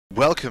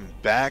welcome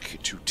back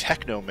to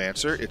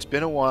Technomancer. It's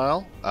been a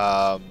while.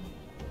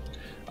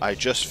 I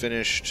just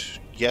finished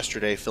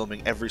yesterday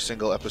filming every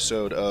single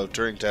episode of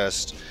Turing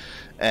Test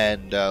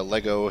and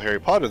Lego Harry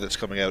Potter that's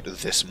coming out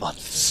this month.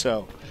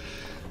 So,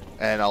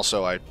 and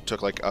also I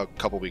took like a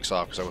couple weeks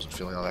off because I wasn't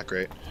feeling all that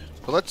great.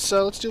 But let's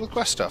deal with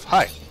quest stuff.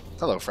 Hi,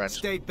 hello, friend.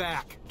 Stay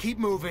back. Keep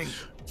moving.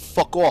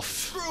 Fuck off.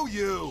 Screw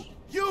you.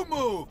 You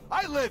move.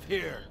 I live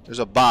here. There's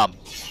a bomb.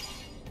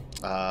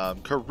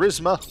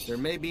 Charisma. There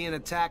may be an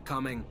attack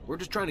coming. We're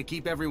just trying to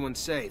keep everyone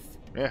safe.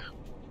 Yeah.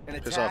 An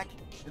Piss attack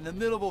off. in the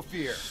middle of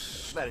fear.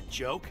 Is that a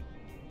joke?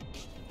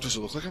 Does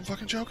it look like I'm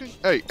fucking joking?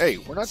 Hey,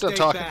 we're not done Stay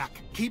talking.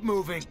 back. Keep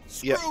moving.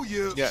 Screw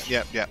you.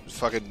 Yeah.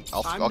 Fucking,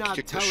 I'll not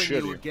kick the telling shit out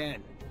of you you.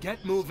 again.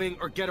 Get moving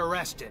or get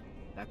arrested.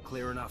 That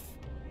clear enough?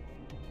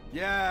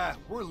 Yeah,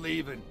 we're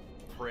leaving,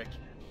 prick.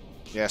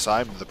 Yes,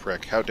 I'm the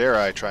prick. How dare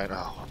I try and...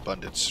 Oh,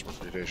 abundance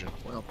reputation.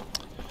 Well,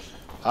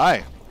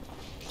 hi.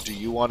 Do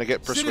you want to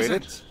get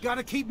persuaded? Citizens,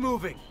 gotta keep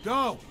moving.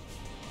 Go.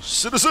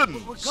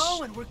 Citizens!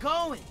 We're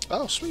going.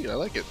 Oh, sweet. I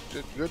like it.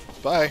 Good.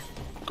 Bye.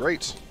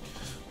 Great.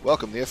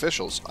 Welcome the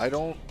officials. I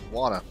don't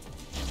wanna.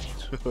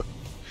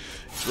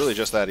 It's really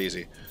just that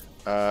easy.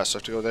 So I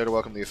have to go there to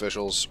welcome the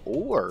officials,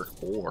 or...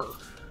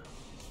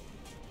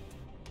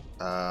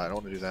 I don't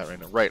want to do that right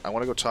now. Right, I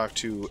want to go talk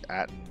to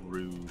Atten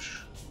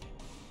Rouge.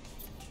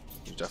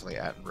 You're definitely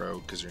Atten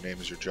Rogue, because your name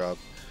is your job.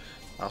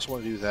 I also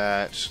want to do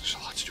that. There's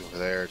a lot to do over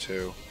there,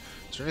 too.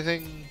 Is there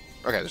anything...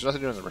 Okay, there's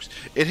nothing to do in the rest.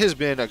 It has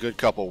been a good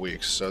couple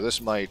weeks, so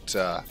this might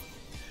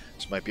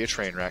be a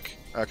train wreck.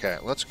 Okay,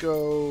 let's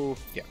go...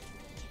 Yeah.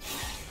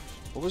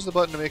 What was the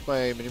button to make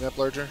my minimap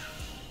larger?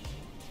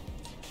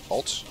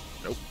 Alt?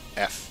 Nope.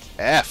 F.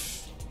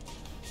 F!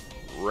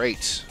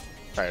 Great.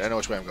 Alright, I know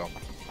which way I'm going.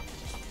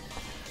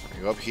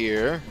 Go up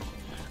here.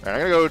 Alright, I'm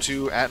gonna go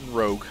to Atten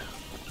Rogue.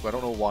 So I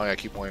don't know why I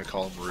keep wanting to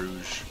call him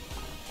Rouge.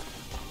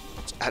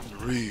 It's Atten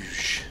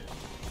Rouge.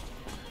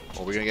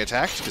 Are we gonna get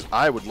attacked? Because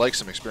I would like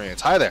some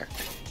experience. Hi there.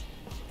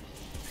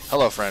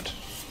 Hello, friend.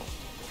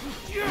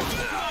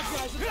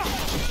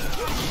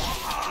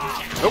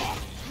 Nope.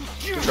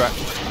 Good try.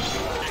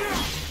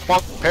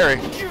 Bonk. Parry.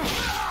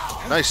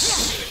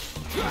 Nice.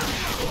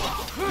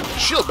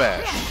 Shield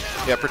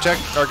bash. Yeah,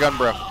 protect our gun,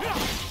 bro.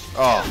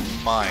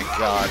 Oh my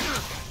god.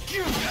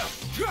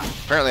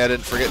 Apparently I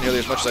didn't forget nearly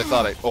as much as I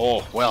thought I...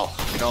 Oh, well.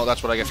 You know,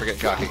 that's what I get for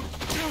getting cocky.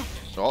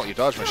 Oh, you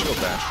dodged my shield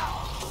bash.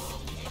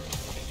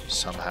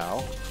 Somehow.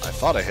 I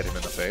thought I hit him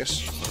in the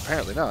face, but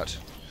apparently not.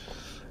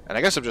 And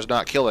I guess I'm just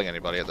not killing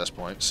anybody at this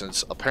point,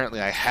 since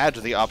apparently I had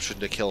the option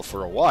to kill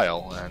for a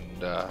while,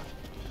 and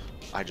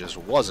I just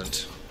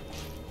wasn't.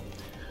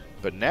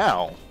 But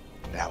now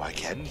I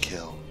can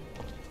kill.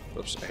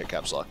 Oops, I hit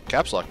caps lock.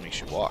 Caps lock makes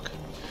you walk.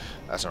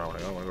 That's not where I want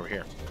to go. I want to go over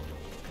here.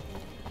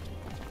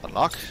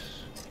 Unlock.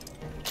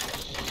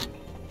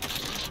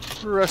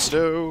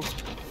 Resto.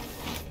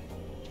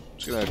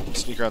 Just gonna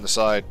sneak around the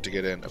side to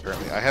get in,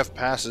 apparently. I have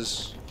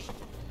passes.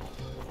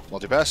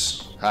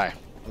 Multi-pass? Hi.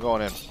 I'm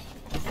going in.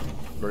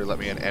 Already let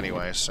me in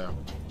anyway, so...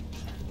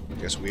 I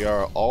guess we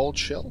are all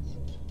chill.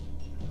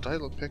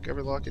 Did I pick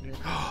every lock in here?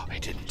 Oh, I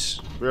didn't.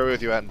 We're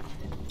with you, Atten.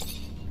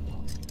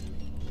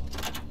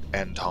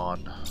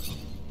 Anton.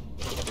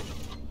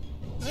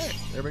 Alright,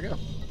 there we go.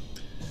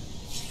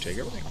 Take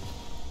everything.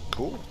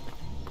 Cool.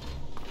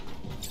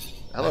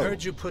 Hello. I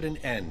heard you put an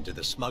end to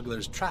the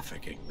smugglers'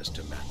 trafficking,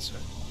 Mr. Mancer.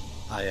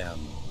 I am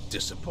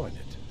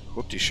disappointed.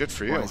 Whoopty shit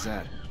for you. Why is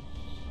that?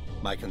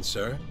 My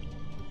concern?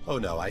 Oh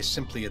no, I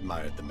simply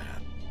admired the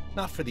man.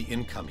 Not for the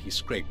income he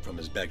scraped from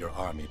his beggar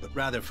army, but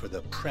rather for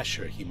the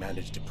pressure he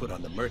managed to put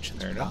on the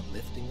merchants without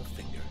lifting a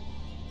finger.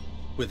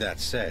 With that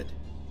said,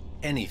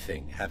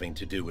 anything having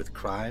to do with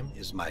crime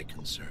is my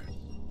concern.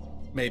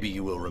 Maybe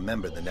you will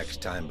remember the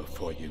next time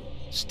before you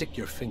stick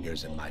your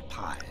fingers in my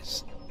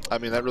pies. I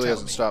mean, that really Tell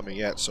hasn't me, stopped me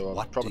yet, so I'm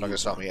what probably do not going you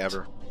to stop me want?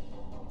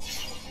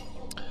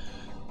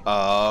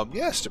 ever.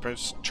 Yes,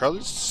 depends.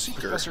 Charles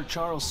Seeker. Professor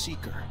Charles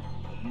Seeker.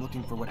 I'm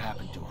looking for what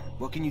happened to him.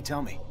 What can you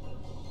tell me?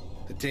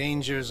 The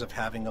dangers of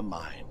having a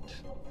mind,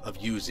 of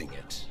using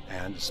it,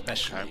 and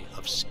especially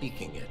of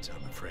speaking it,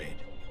 I'm afraid.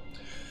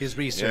 His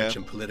research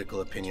and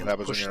political opinions What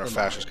happens when push you're in a the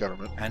fascist mind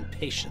government? and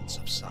patience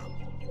of some.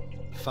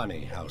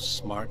 Funny how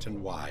smart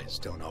and wise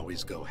don't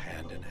always go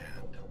hand in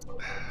hand.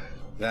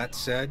 That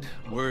said,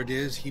 word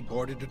is he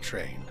boarded a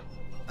train.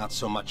 Not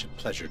so much a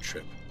pleasure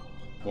trip,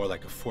 more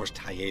like a forced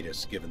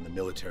hiatus given the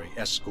military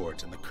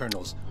escort and the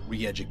colonel's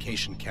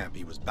re-education camp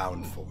he was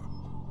bound for.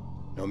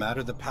 No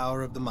matter the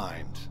power of the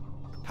mind,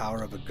 the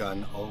power of a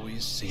gun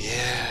always seems to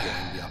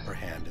gain the upper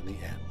hand in the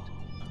end.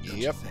 Don't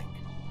you think?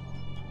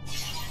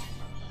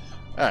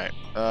 Alright,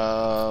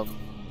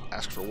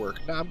 ask for work.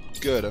 Nah, I'm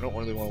good. I don't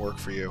really want to work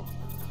for you.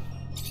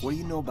 What do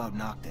you know about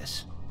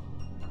Noctis?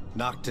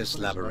 Noctis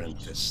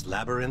Labyrinthus,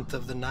 Labyrinth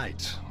of the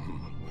Night.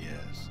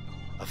 Yes,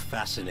 a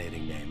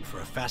fascinating name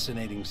for a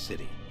fascinating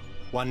city.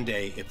 One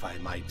day, if I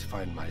might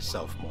find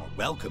myself more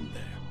welcome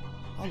there,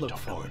 I'll look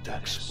forward to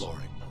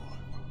exploring more.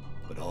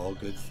 But all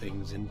good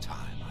things in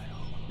time, I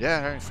hope.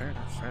 Yeah, fair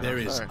enough. There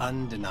is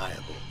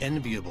undeniable,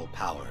 enviable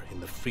power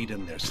in the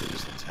freedom their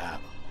citizens have.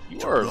 You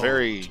To are a roam,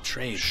 very to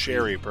trade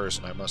sherry freely.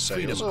 person, I must say.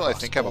 You Freedom also, I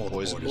across think, have all a the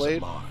poison borders of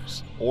blade.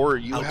 Mars. Or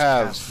you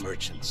Outcast have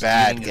merchants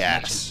bad stealing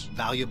gas. as much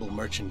valuable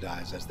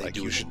merchandise as they Like,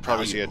 do you should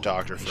probably see a valuable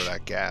doctor for information.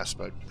 that gas,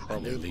 but And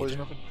probably their the poison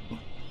leader. open.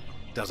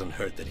 Doesn't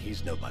hurt that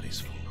he's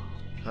nobody's fool.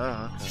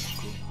 Okay,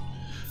 cool.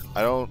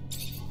 I don't...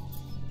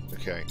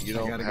 Okay, you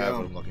don't gotta have go.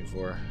 what I'm looking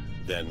for.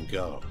 Then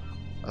go.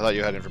 I thought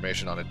you had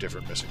information on a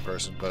different missing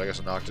person, but I guess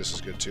a Noctis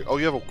is good too. Oh,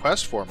 you have a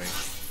quest for me.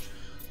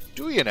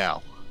 Do you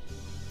now?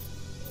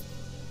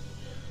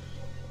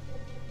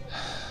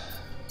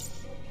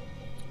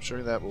 I'm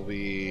sure that will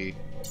be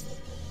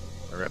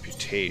my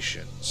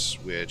reputations,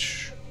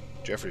 which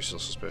Jeffrey's still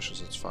suspicious,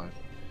 that's fine.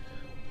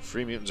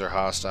 Free mutants are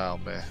hostile,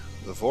 meh.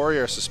 The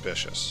Vori are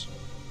suspicious.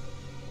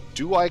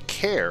 Do I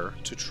care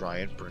to try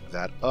and bring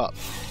that up?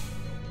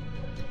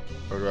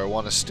 Or do I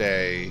want to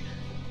stay...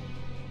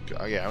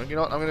 Oh, yeah, you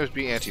know what? I'm going to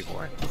be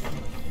anti-Vori.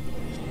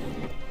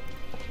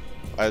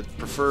 I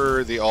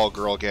prefer the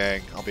all-girl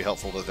gang. I'll be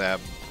helpful to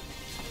them.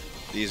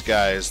 These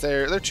guys,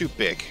 they're too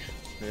big.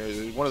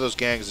 They're one of those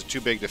gangs that's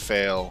too big to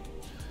fail.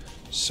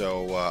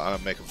 So I'm going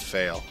to make them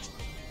fail.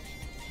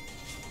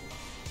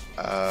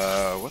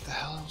 What the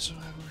hell else do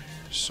I have over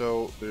here?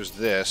 So there's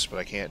this, but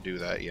I can't do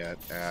that yet.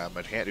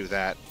 I can't do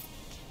that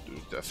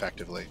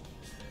effectively.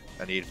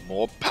 I need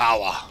more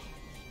power.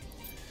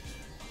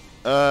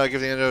 Give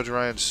the endo to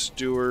Ryan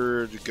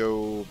Stewart.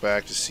 Go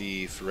back to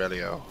see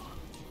Ferelio.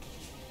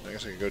 I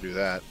guess I could go do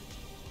that.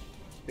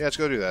 Yeah, let's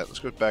go do that. Let's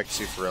go back to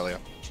see Ferelio.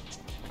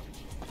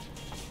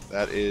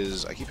 That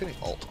is... I keep hitting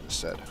Alt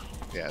instead.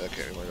 Yeah,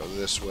 okay. We're going to go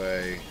this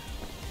way.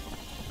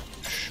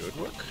 Should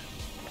work.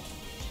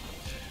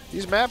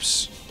 These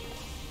maps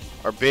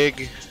are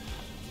big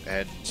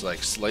and,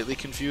 like, slightly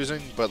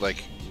confusing, but,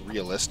 like,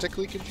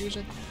 realistically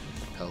confusing.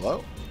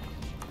 Hello?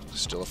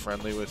 Still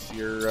friendly with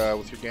your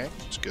gang?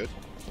 It's good.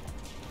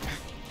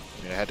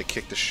 I mean, I had to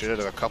kick the shit out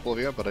of a couple of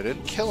you, but I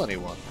didn't kill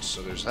anyone,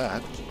 so there's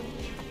that.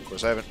 Of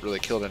course, I haven't really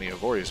killed any of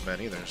Vori's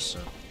men either, so...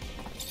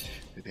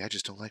 Maybe I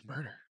just don't like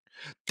murder.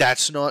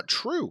 That's not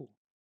true!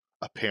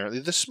 Apparently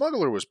the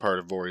smuggler was part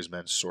of Vori's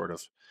men, sort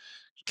of.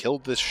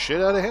 Killed the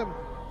shit out of him.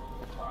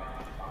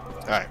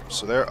 Alright,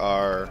 so there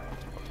are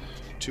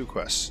 2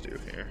 quests to do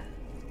here.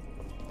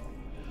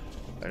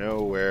 I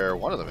know where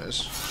one of them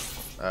is.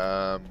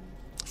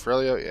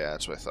 Ferelio? Yeah,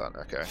 that's what I thought.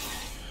 Okay.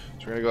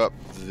 So we're going to go up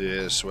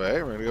this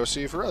way. We're going to go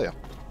see Ferelio.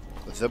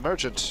 The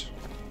merchant.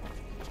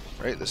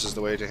 Right, this is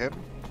the way to him.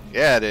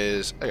 Yeah, it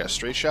is. I got a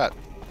straight shot.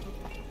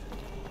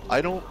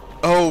 I don't...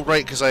 Oh,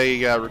 right, because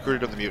I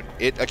recruited him the mutant.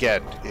 It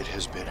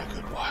has been a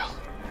good while.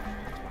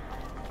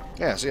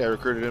 Yeah, see, I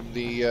recruited him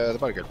the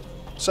bodyguard.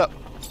 What's up?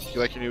 You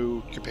like your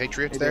new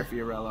compatriots Hey there,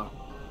 there? Fiorello.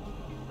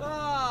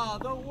 Ah,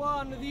 the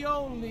one, the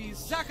only,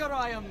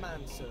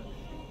 Technomancer.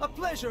 A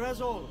pleasure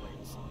as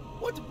always.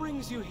 What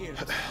brings you here?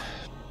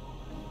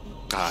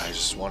 I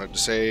just wanted to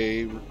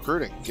say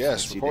recruiting.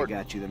 Yes, See, they report.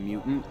 got you the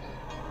mutant.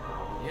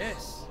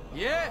 Yes,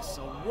 yes,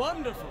 a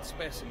wonderful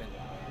specimen.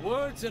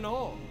 Words and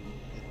all.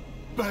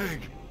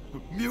 Beg!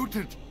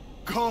 Mutant!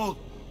 Called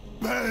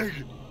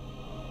Beg!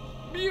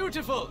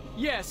 Beautiful,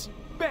 yes,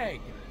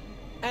 Beg.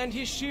 And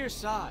his sheer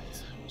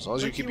size. As long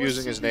as you But keep you were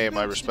using his simply name,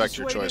 I built to respect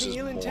your dissuade choices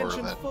any more than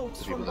ill-intentioned the folks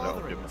people from that owned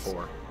bothering him us.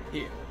 before.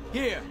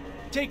 Here,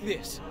 take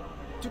this.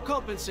 To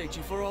compensate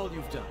you for all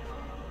you've done.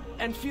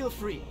 And feel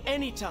free,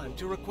 anytime,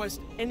 to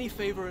request any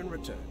favor in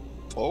return.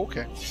 Oh,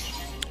 okay.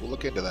 We'll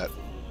look into that.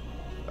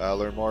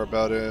 Learn more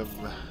about him.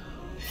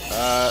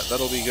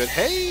 That'll be good.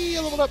 Hey,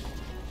 I leveled up!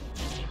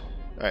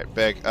 Alright,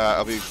 Beg,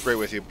 I'll be right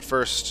with you. But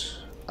first,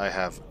 I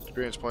have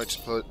experience points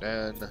to put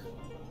in.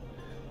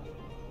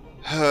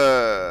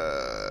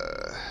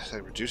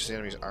 That reduces the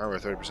enemy's armor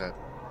 30%.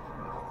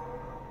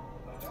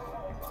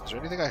 Is there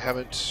anything I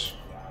haven't...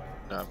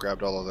 No, I've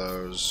grabbed all of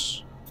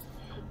those.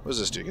 What does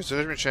this do? Gives a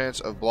 30% chance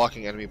of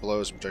blocking enemy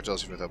blows and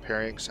projectiles without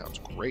parrying. Sounds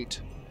great.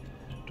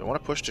 Do I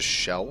want to push to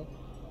Shell?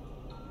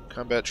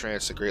 Combat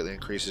trance that greatly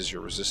increases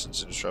your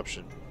resistance and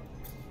disruption.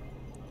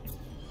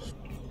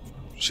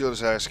 Shield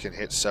attacks can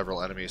hit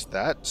several enemies.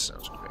 That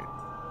sounds great.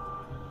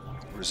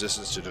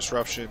 Resistance to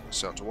disruption.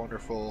 Sounds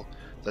wonderful.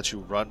 Lets you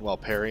run while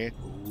parrying.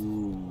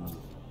 Ooh.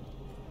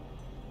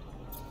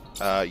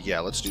 Yeah,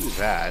 let's do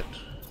that.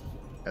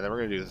 And then we're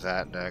going to do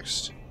that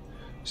next.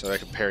 So that I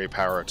can parry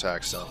power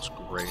attacks. Sounds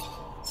great.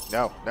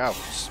 No,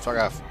 fuck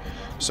off.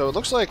 So it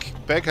looks like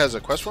Beg has a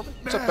quest for me.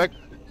 What's up, Beg?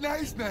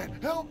 Nice man!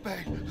 Help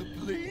Beg!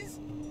 Please?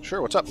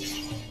 Sure, what's up?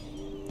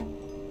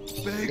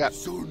 Beg got?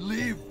 soon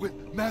leave with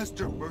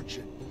Master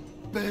Merchant.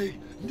 Beg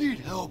need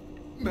help.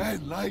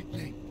 Man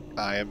Lightning.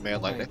 I am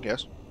Man Lightning,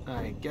 yes.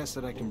 I guess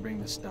that I can bring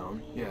the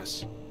stone.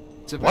 Yes.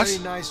 It's a What? very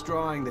nice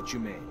drawing that you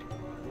made.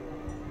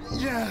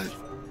 Yes!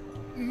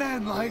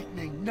 Man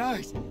Lightning,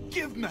 nice!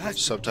 Give Master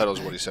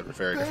Subtitles what he said were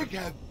very Beg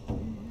different.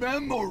 have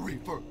memory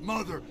for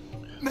Mother.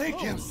 Make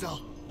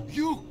himself.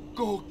 You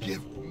go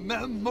give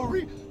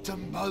memory to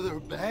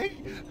Mother Beg?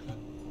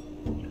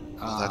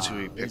 Oh, that's who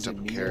he picked is up it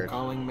and me carried. you're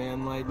calling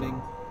Man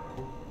Lightning?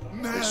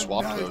 Man,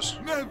 swapped nice. those.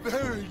 Man,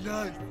 very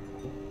nice.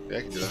 Yeah,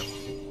 I can do that.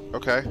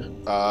 Okay.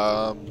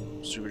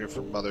 Souvenir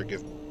for Mother,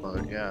 give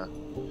Mother, yeah.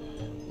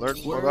 learn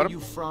more Where about are him. you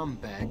from,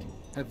 Beg?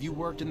 Have you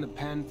worked in the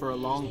pen for a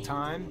long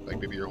time? Like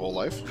maybe your whole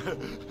life.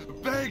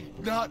 Beg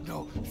not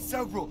know.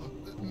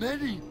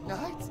 Many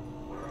nights.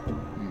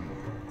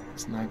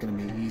 It's not gonna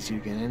be easy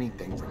to get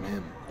anything from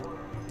him.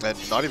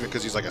 And not even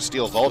because he's like a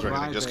steel vault or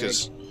anything, Goodbye, just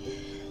because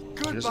he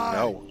doesn't Goodbye.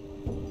 know.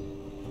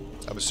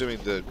 I'm assuming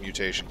the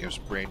mutation gives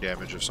brain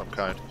damage of some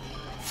kind,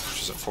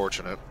 which is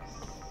unfortunate.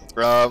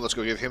 Let's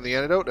go give him the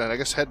antidote, and I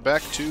guess head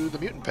back to the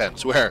mutant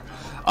pens, where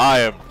I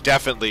am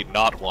definitely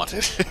not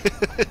wanted.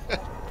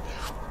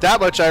 That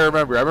much I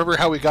remember. I remember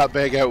how we got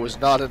Beg out was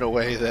not in a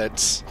way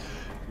that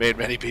made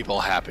many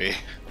people happy.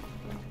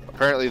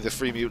 Apparently the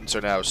free mutants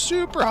are now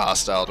super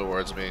hostile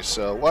towards me,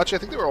 so watch, I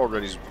think they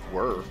already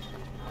were.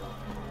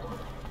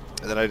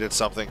 And then I did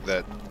something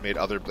that made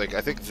other, like,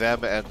 I think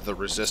them and the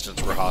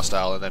Resistance were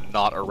hostile, and then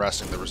not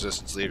arresting the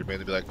Resistance leader made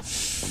them be like,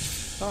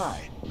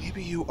 Hi.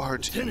 maybe you are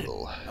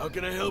too. How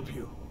can I help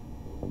you?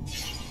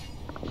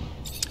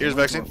 Here's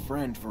Went to vaccine. a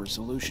friend for a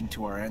solution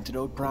to our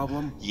antidote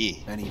problem. Yeah.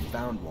 And he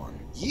found one.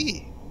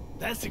 Yeah.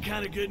 That's the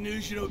kind of good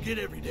news you don't get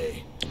every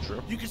day.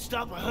 True. You could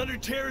stop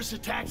 100 terrorist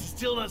attacks and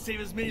still not save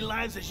as many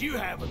lives as you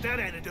have with that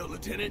antidote,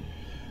 Lieutenant.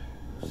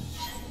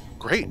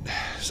 Great.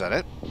 Is that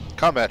it?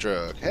 Combat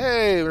drug.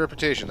 Hey,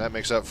 reputation. That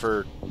makes up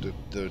for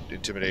the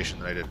intimidation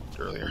that I did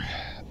earlier.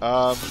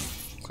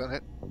 Is that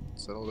it?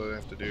 Is that all that I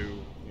have to do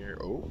here?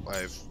 Oh, I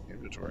have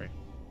inventory.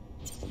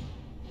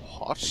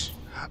 What?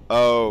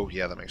 Oh,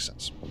 yeah, that makes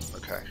sense.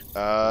 Okay.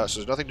 So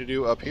there's nothing to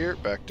do up here.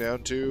 Back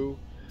down to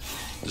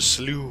the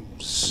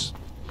slooms.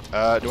 Do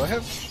I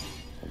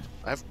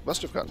have...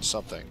 must have gotten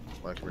something.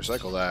 I can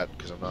recycle that,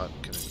 because I'm not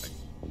gonna...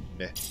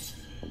 Meh.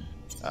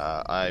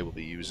 I will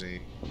be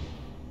using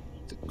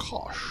the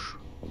Kosh.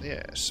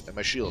 Yes, and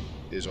my shield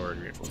is already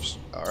reinforced.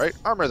 Alright,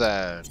 armor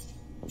then.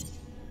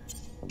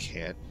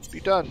 Can't be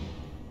done.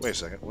 Wait a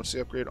second, what's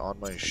the upgrade on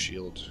my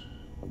shield?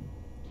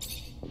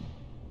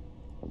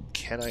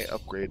 Can I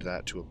upgrade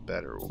that to a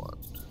better one?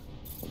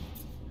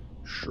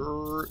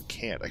 Sure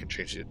can't. I can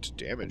change it to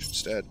damage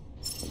instead.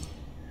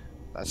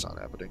 That's not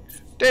happening.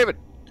 David!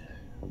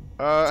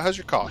 How's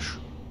your Kosh?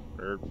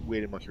 Or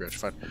weighted monkey wrench,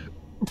 fine.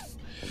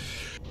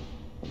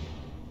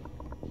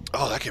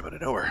 Oh, that came out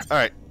of nowhere.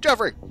 Alright,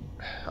 Jeffrey!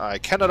 I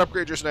cannot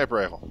upgrade your sniper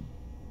rifle.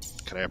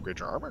 Can I upgrade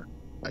your armor?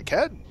 I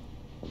can.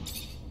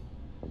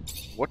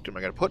 What am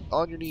I going to put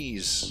on your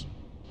knees?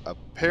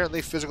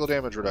 Apparently physical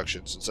damage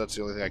reduction, since that's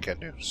the only thing I can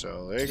do.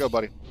 So, there you go,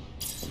 buddy.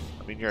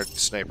 I mean, you're a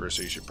sniper,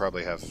 so you should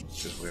probably have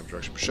physical damage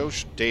reduction. So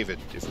should David,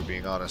 if we're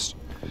being honest.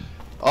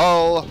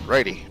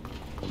 Alrighty.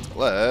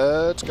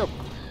 Let's go.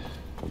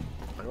 Am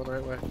I going the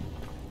right way?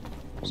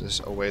 Is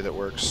this a way that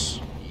works?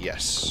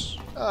 Yes.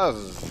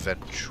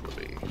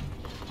 Eventually.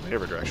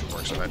 Whatever direction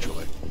works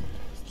eventually.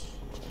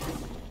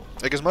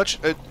 Like, as much...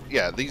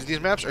 yeah, these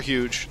maps are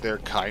huge. They're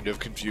kind of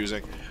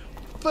confusing.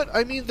 But,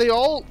 I mean, they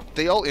all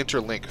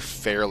interlink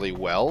fairly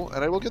well,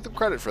 and I will give them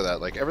credit for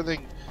that. Like,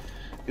 everything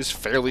is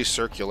fairly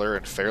circular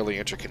and fairly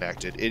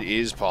interconnected. It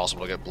is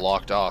possible to get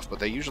blocked off, but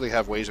they usually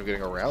have ways of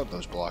getting around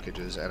those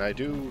blockages, and I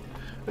do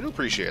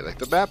appreciate it. Like,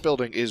 the map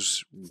building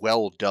is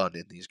well done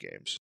in these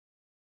games.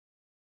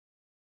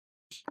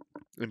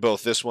 In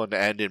both this one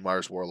and in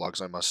Mars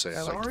Warlogs, I must say,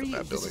 I like the map Sorry,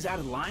 this building. is out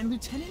of line,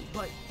 Lieutenant,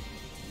 but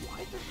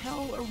why the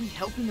hell are we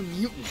helping the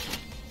mutant?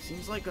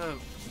 Seems like a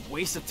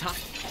waste of time.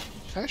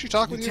 Can I actually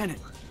talk with you? Lieutenant,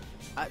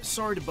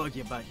 sorry to bug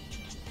you, but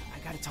I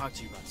gotta talk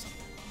to you about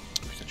something.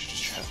 Can't you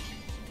just chat?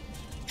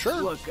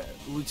 Sure. Look,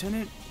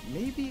 Lieutenant,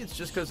 maybe it's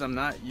just because I'm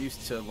not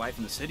used to life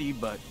in the city,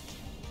 but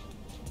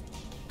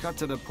Cut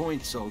to the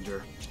point,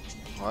 soldier.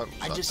 Well, that's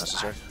not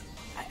necessary.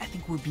 I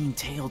think we're being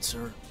tailed,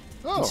 sir.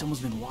 I Oh. think someone's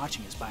been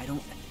watching us, but I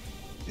don't...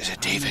 Is it I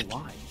don't David? know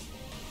why.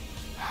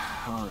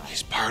 All right.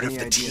 He's part of Any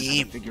the ideas how to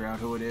team. figure out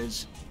who it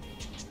is?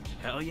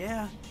 Hell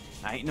yeah.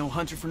 I ain't no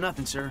hunter for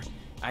nothing, sir.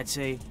 I'd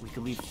say we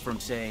could leave from,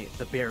 say,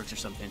 the barracks or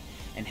something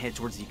and head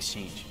towards the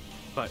exchange.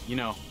 But, you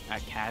know,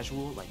 act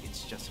casual, like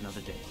it's just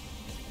another day.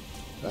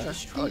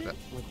 Just I treat like it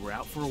that. like we're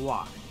out for a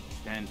walk.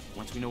 Then,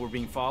 once we know we're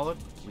being followed,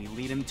 we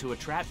lead him to a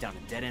trap down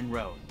a dead-end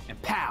road.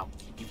 And pow!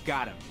 You've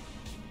got him.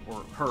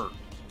 Or her.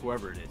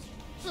 Whoever it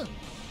is.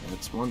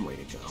 That's one way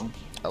to go.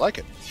 I like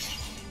it.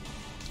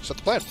 Set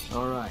the plan.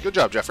 All right. Good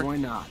job, Jeffrey. Why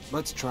not?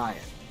 Let's try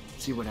it.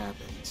 See what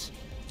happens.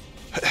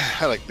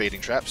 I like baiting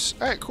traps.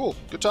 Alright, cool.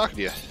 Good talking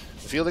to you.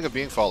 The feeling of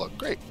being followed.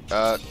 Great.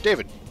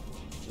 David,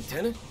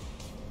 Lieutenant?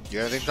 you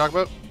got anything to talk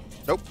about?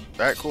 Nope.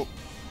 Alright, cool.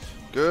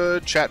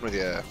 Good chatting with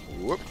you.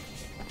 Whoop.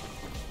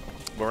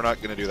 But we're not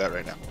going to do that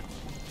right now.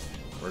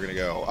 We're going to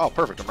go... Oh,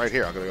 perfect. I'm right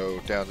here. I'm going to go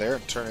down there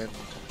and turn in...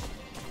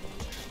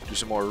 Do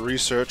some more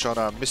research on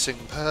our missing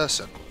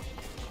person.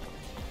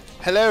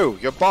 Hello,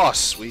 your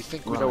boss. We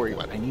think we know where you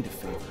Right, went. I need a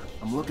favor.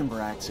 I'm looking for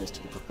access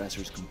to the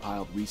professor's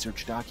compiled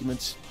research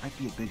documents. Might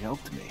be a big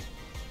help to me.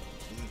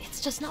 It's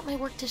just not my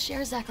work to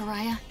share,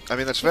 Zachariah. I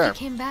mean, that's If fair. he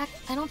came back,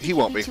 I don't think He he'd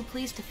won't be be. too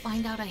pleased to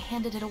find out I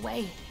handed it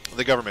away.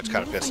 The government's Did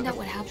kind you of ever pissed at find out him.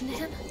 what happened to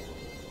him?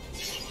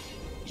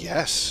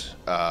 Yes.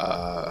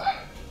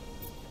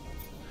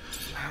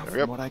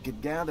 From what I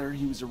could gather,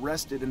 he was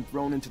arrested and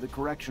thrown into the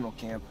correctional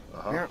camp.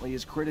 Apparently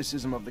his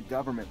criticism of the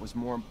government was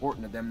more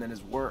important to them than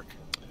his work.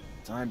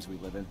 Times we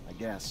live in, I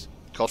guess.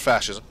 Called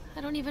fascism.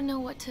 I don't even know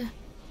what to...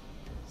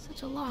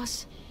 Such a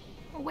loss.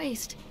 A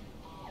waste.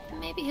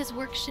 Maybe his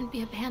work shouldn't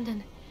be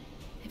abandoned.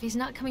 If he's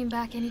not coming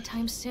back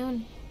anytime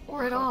soon,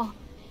 or at all,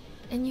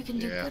 and you can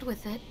do good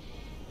with it.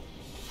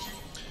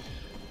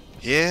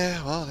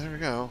 Yeah, well, there we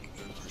go.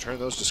 Return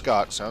those to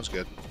Scott. Sounds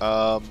good.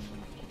 Well,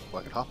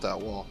 I can hop that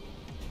wall.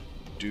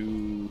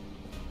 Do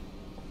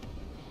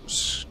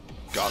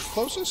Scott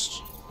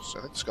closest? So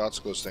I think Scott's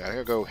the closest thing. I think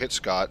I'll go hit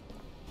Scott.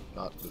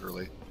 Not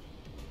literally.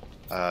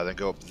 Then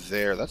go up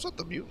there. That's not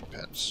the mutant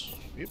pens.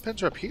 Mutant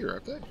pens are up here,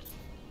 aren't they?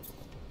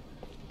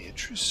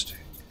 Interesting.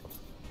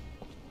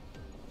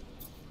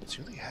 It's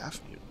only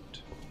half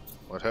mutant.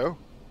 What ho?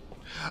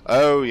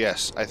 Oh,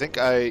 yes. I think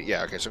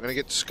yeah, okay, so I'm going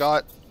to get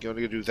Scott. Going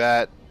to do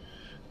that.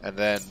 And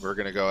then we're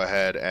going to go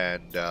ahead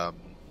and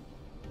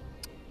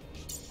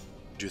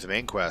do the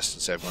main quest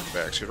instead of going to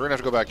barracks. Because we're going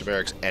to have to go back to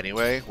barracks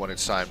anyway when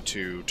it's time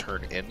to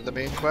turn in the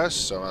main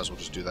quest. So I might as well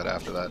just do that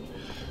after that.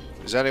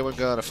 Is anyone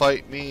going to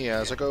fight me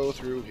as I go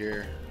through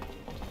here?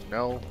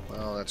 No?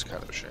 Well, that's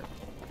kind of a shame.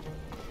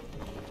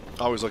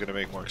 Always looking to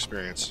make more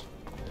experience.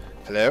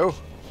 Hello?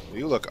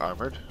 You look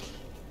armored.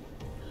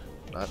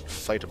 Not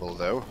fightable,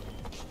 though.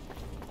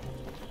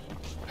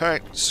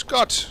 Alright,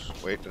 Scott!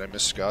 Wait, did I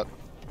miss Scott?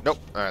 Nope.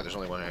 Alright, there's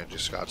only one energy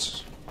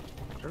Scott's.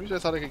 For some reason I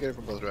thought I could get it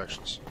from both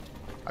directions.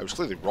 I was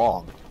clearly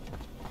wrong,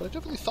 but I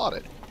definitely thought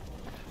it.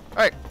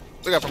 Alright,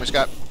 look out for me,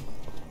 Scott.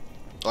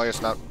 Well, I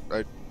guess not.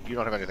 You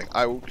don't have anything.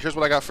 Here's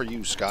what I got for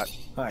you, Scott.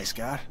 Hi,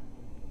 Scott.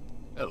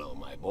 Hello,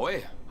 my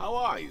boy. How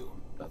are you?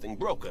 Nothing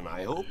broken,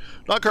 I hope?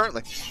 Not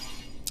currently.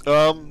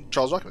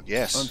 Charles Rockman,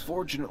 yes.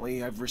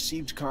 Unfortunately, I've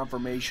received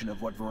confirmation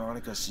of what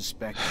Veronica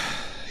suspected.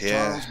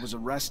 Yeah. Charles was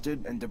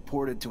arrested and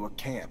deported to a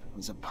camp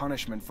as a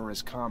punishment for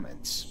his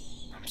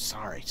comments. I'm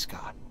sorry,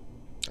 Scott.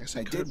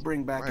 I did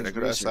bring back his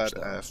research,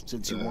 though,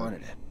 since you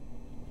wanted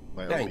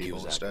it. Thank you,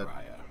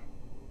 Zachariah.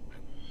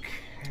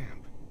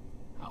 Camp.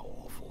 How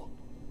awful.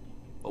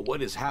 But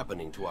what is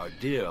happening to our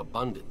dear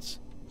abundance?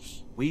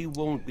 We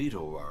won't beat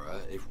Aurora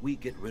if we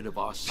get rid of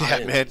our scientists.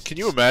 Yeah, man, can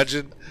you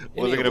imagine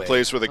living in a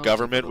place where the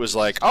government was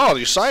like, oh,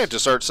 these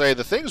scientists aren't saying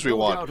the things we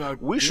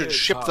want. We should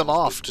ship them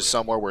off to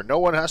somewhere where no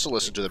one has to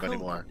listen to them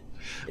anymore.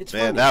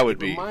 Man, that would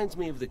be reminds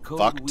me of the code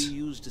fucked. we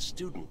used to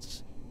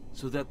students,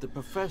 so that the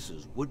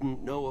professors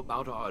wouldn't know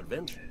about our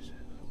adventures.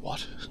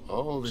 What?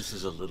 Oh, this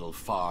is a little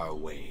far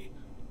away.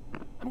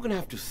 I'm gonna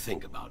have to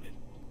think about it.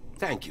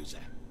 Thank you,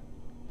 Zach.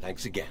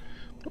 Thanks again.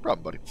 No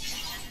problem, buddy.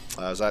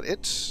 Is that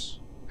it?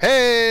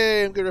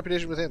 Hey, I'm good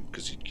reputation with him,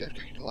 because he got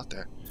a lot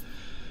there.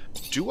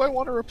 Do I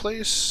want to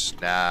replace?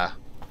 Nah.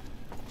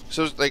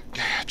 So, like,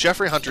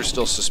 Jeffrey Hunter's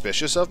still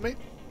suspicious of me.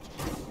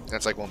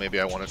 That's like, well,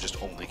 maybe I want to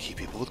just only keep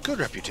people with good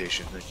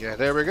reputation. Like, yeah,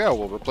 there we go.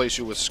 We'll replace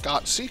you with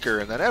Scott Seeker,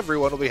 and then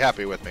everyone will be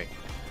happy with me.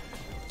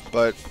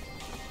 But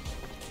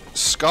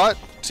Scott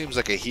seems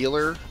like a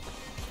healer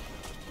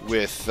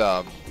with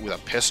a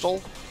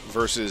pistol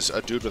versus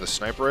a dude with a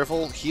sniper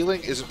rifle.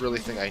 Healing isn't really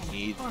a thing I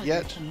need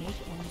yet.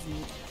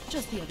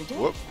 Just the other day,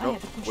 Whoop,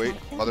 nope, wait,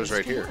 Mother's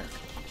right here.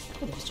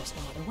 But it was just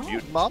no other way.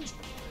 Mutant Mom?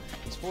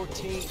 He's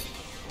 14.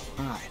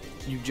 Hi,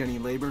 you Jenny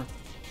Labor?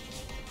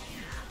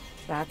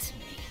 That's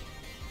me.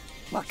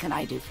 What can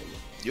I do for you?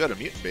 You had a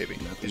mutant baby.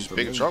 Nothing He's for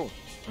big in me. trouble.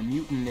 A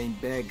mutant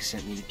named Begg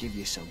sent me to give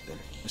you something.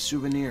 A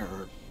souvenir,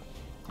 or...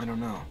 I don't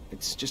know.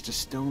 It's just a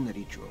stone that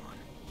he drew on.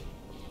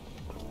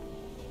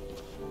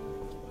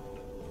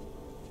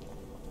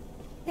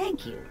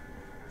 Thank you.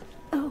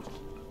 Oh,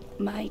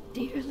 my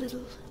dear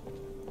little...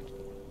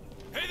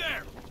 Hey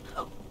there!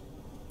 Oh.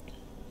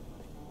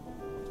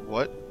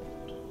 What?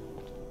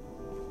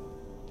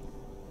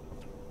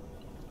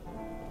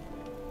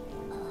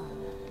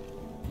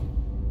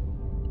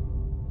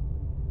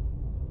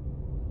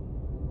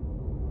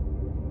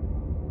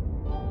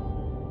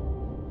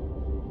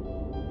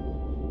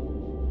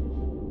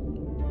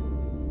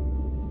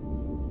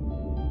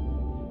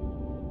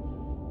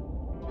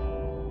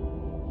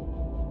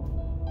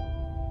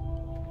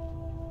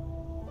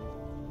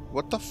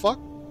 What the fuck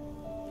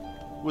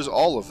was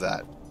all of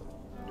that?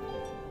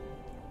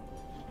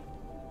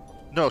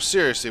 No,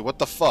 seriously, what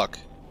the fuck?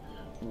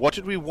 What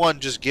did we, one,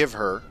 just give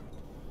her?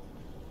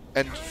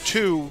 And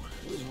two...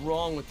 What is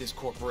wrong with this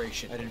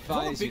corporation? I'd Have all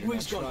advise the you to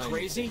bigwigs not gone try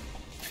crazy?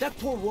 That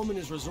poor woman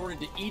has resorted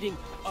to eating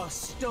a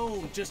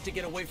stone just to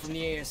get away from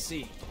the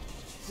ASC.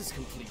 This is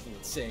completely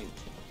insane.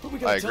 What are we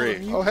gonna I tell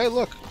agree. them? Oh, hey,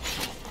 look.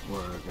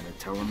 We're gonna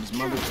tell him his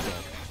mother's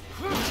dead.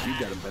 Unless you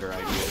got a better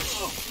idea.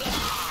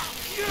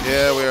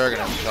 Yeah, we are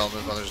gonna have to tell him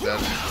his mother's dead.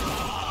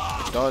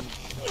 It's done.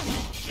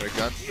 Got a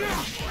gun?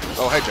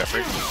 Oh, hey,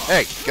 Jeffrey.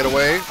 Hey, get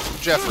away from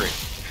Jeffrey.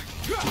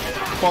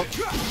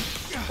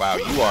 Bonk. Wow,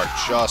 you are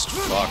just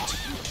fucked.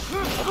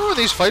 Remember when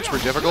these fights were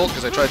difficult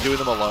because I tried doing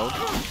them alone?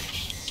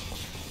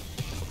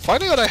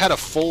 Finding out I had a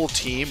full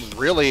team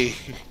really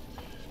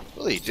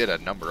did a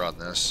number on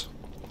this.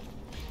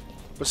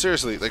 But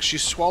seriously, like, she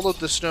swallowed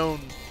the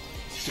stone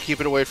to keep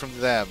it away from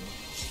them,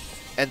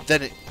 and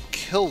then it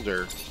killed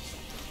her.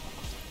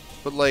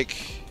 But, like...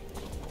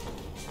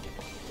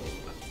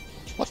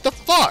 What the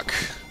fuck?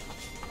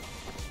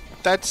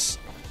 That's...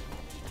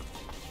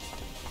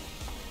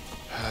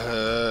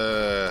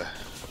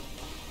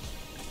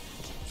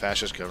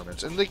 Fascist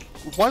governments. And, like,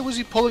 why was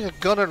he pulling a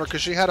gun on her?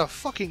 Because she had a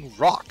fucking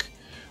rock.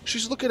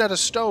 She's looking at a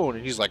stone,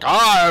 and he's like,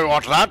 I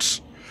want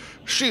that!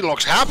 She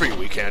looks happy,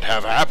 we can't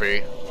have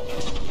happy.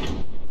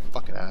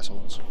 Fucking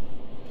assholes.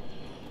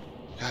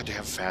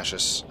 Goddamn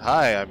fascists.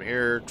 Hi, I'm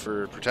here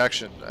for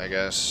protection, I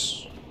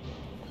guess.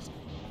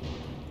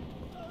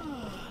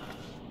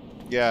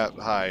 Yeah,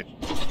 hi.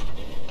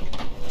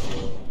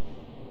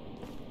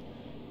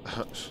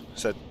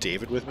 Is that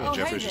David with me? Oh,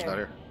 Jeffrey's hey just not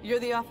here. You're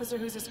the officer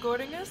who's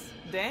escorting us?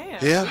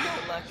 Damn, Yeah. we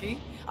got lucky.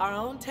 Our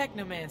own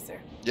Technomancer.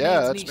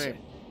 Yeah, Name's that's Nisha. me.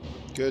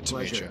 Good to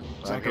meet Pleasure.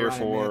 you. I'm here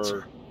for I'll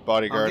get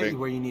bodyguarding. you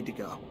where you need to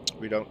go.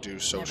 We don't do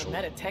social.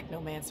 Never met a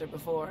Technomancer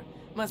before.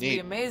 Must Neat. be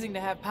amazing to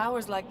have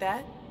powers like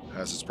that.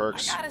 Has its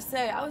perks. I gotta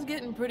say, I was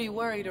getting pretty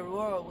worried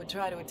Aurora would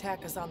try to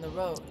attack us on the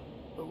road.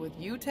 But with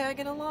you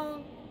tagging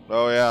along...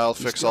 Oh yeah, I'll You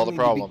fix still all the need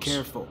to problems. Be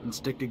careful and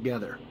stick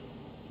together.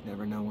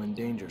 Never know when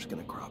danger's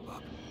gonna crop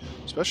up.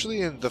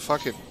 Especially in the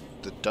fucking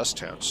Dust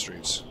Town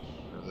streets.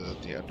 Or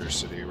the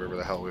Undercity, wherever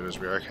the hell it is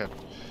we are again.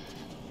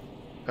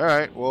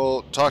 Alright,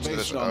 we'll talk to this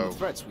Based one. on Oh, the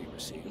threats we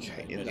received, okay,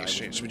 I in the admit I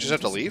exchange. was We just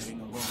have to leave?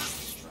 anticipating a long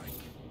strike.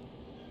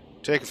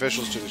 Take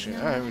officials to the exchange.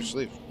 Alright, we just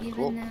leave. Even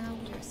Cool. now,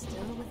 we are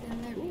still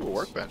within their Ooh, reach. a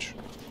workbench.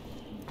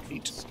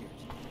 Neat.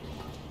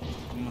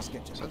 We must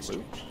get to Is the that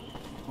loot? exchange.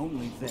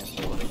 Only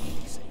then will it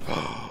be safe.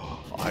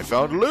 I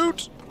found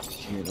loot!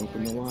 Can't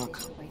open the lock.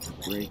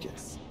 Break it.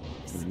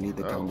 We need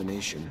the Oh.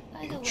 combination.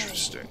 By the way,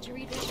 Interesting. did you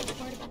read this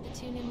report about the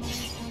two new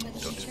mines found by the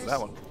Don't teachers? do that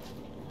one.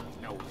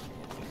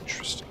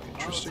 Interesting,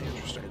 interesting,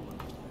 interesting.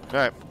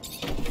 Alright.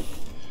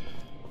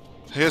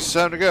 I guess it's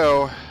time to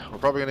go. We're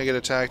probably gonna get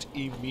attacked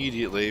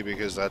immediately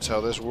because that's how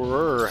this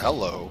works.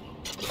 Hello.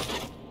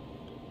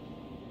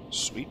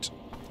 Sweet.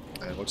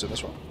 And what's in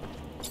this one?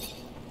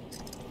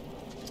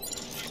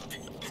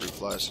 Fruit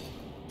flies.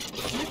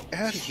 Get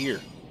out of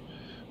here.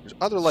 There's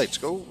other lights.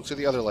 Go to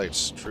the other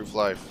lights. Fruit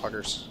fly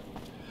fuckers.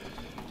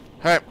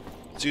 Alright.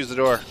 Let's use the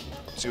door.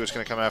 See what's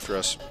gonna come after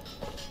us.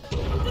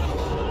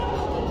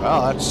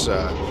 Well, that's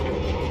a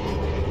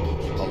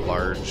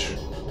large,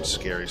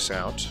 scary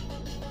sound.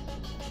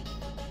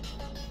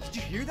 Did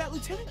you hear that,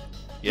 Lieutenant?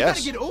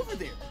 Yes. You gotta get over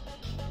there.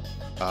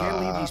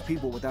 Can't leave these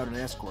people without an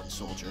escort,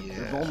 soldier. yeah.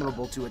 They're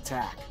vulnerable to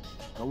attack.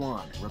 Go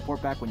on.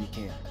 Report back when you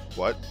can.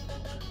 What?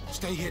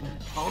 Stay hidden.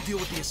 I'll deal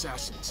with the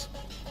assassins.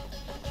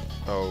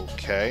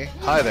 Okay.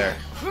 Hi there.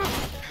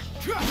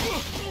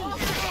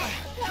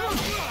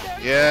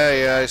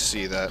 Yeah, I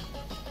see that.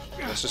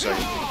 Just a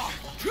second.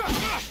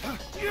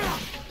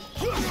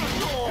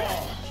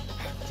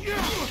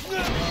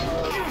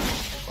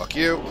 Fuck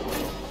you.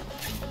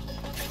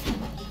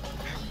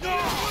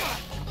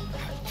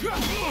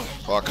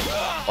 Fuck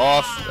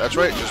off. That's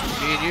right,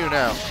 just me and you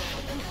now.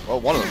 Well,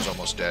 one of them's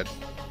almost dead.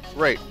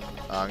 Great.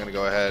 I'm gonna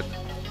go ahead.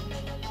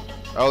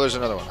 Oh, there's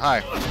another one.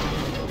 Hi.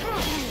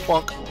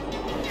 Plunk.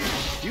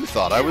 You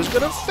thought I was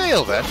gonna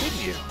fail that,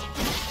 didn't you?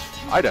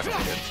 I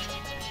definitely did.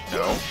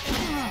 No.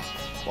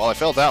 Well, I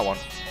failed that one.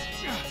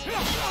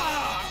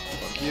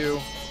 Fuck you.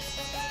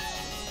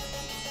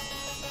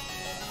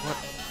 What?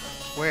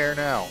 Where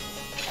now?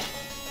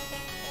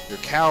 You're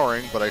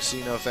cowering, but I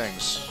see no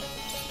things.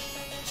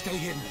 Stay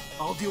hidden.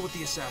 I'll deal with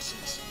the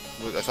assassins.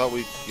 I thought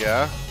we...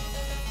 Yeah?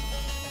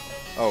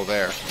 Oh,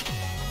 there.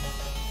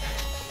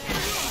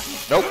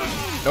 Nope.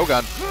 No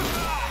gun.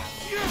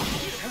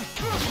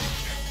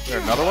 Is there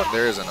another one?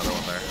 There is another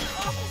one there.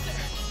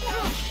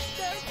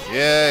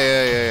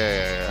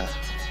 Yeah.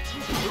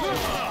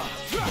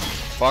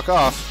 Fuck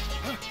off.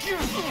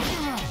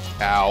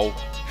 Ow.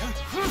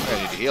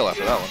 I need to heal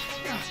after that one.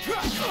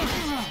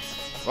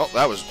 Well,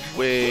 that was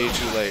way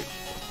too late.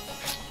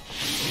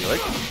 Healing.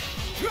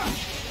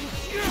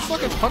 You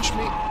fucking punched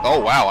me. Oh,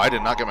 wow. I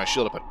did not get my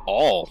shield up at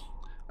all.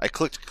 I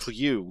clicked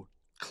Clue.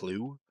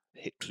 Clue?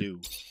 Hit Clue.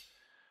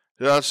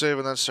 Did not save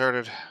and then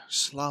started.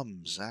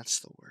 Slums, that's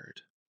the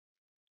word.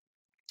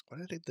 Why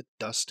did I think the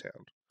Dust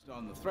Town?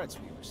 On the threats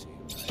we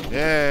received.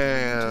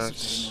 Yeah.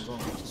 Anticipating a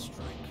long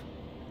strike.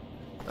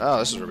 Oh,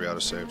 this is where we ought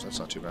to save. That's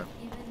not too bad.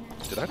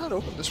 Did I not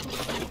open this one?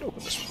 I didn't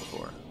open this one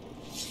before.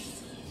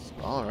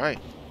 Alright.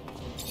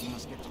 We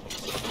must get to the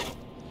exchange.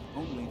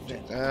 Only then.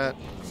 Take that.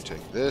 Let me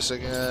take this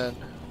again.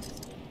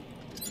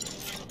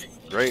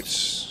 Great.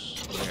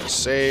 I'm going to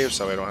save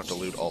so I don't have to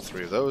loot all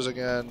three of those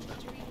again.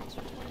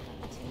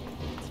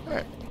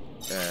 Alright.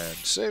 And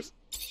save.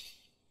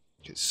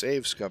 Okay,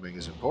 save scumming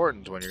is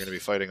important when you're going to be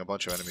fighting a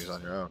bunch of enemies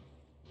on your own.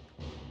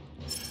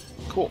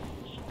 Cool.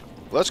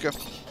 Let's go.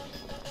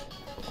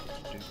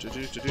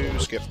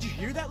 Skip. Did you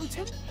hear that,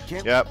 Lieutenant?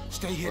 Yep.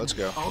 Stay hidden. Let's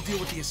go. I'll deal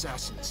with the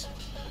assassins.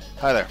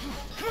 Hi there.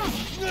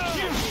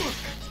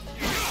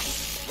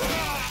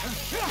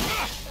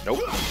 Nope.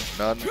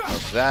 None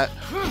of that.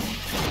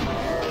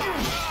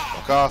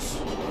 Fuck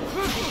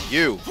off.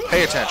 You.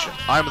 Pay attention.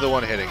 I'm the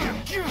one hitting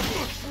you.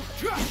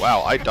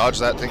 Wow, I dodged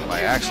that thing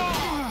by accident.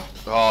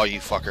 Oh, you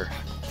fucker.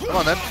 Come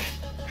on, then.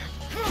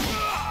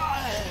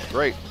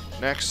 Great.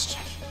 Next.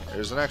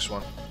 Here's the next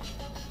one.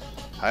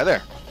 Hi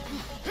there.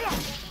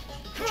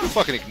 Don't you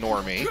fucking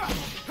ignore me.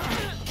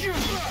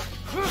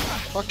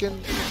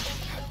 Fucking...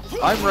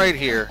 I'm right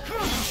here.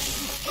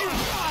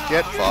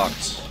 Get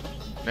fucked.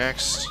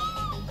 Next.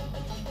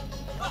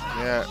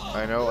 Yeah,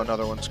 I know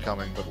another one's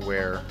coming, but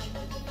where?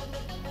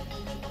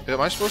 Am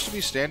I supposed to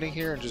be standing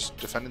here and just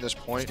defending this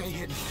point? Stay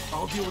hidden.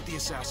 I'll deal with the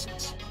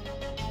assassins.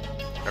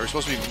 Are we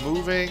supposed to be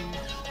moving?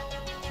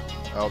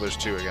 Oh, there's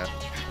two again.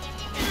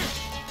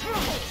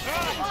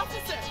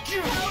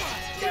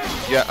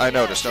 Yeah, I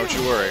noticed. Don't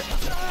you worry.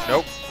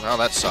 Nope. Well,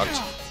 that sucked.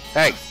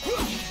 Hey!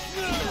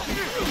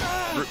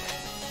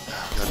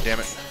 God damn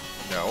it.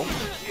 No.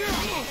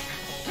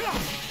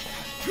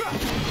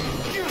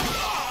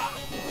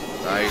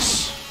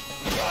 Nice.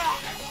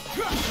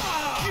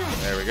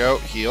 There we go.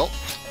 Heal.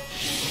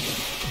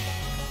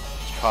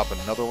 Let's pop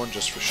another one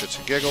just for shits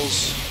and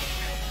giggles.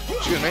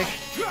 Excuse me.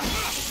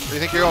 Where do you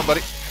think you're going,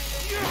 buddy?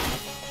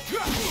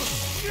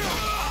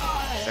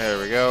 There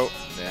we go.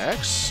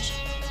 Next.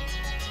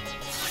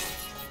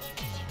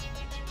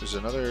 There's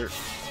another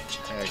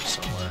tag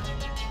somewhere.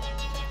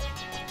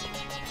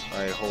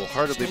 I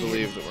wholeheartedly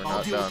believe that we're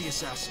not done.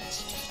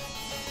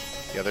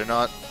 Yeah, they're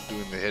not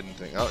doing the hidden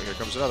thing. Oh, here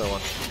comes another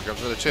one. Here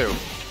comes another two.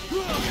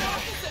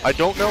 I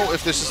don't know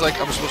if this is like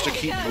I'm supposed to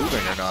keep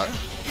moving or not.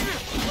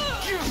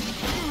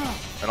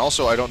 And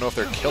also, I don't know if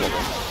they're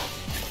killable.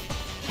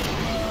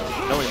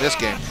 Knowing this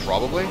game,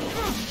 probably.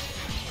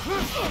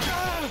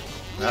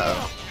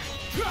 Uh-oh.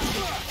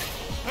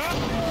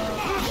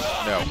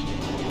 No.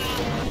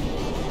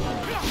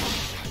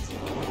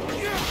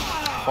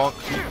 Bonk.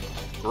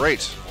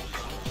 Great.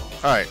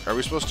 Alright, are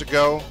we supposed to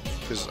go?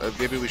 Because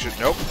maybe we should...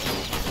 Nope.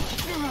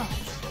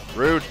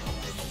 Rude.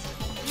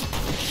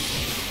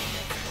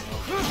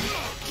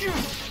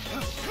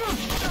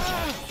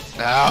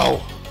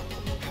 Ow.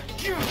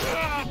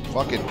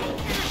 Fucking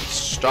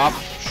stop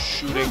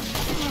shooting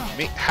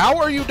me. How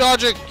are you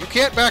dodging? You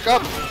can't back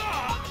up.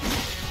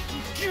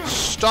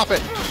 Stop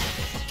it.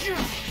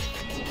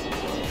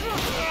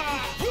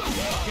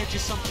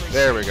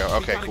 There we go.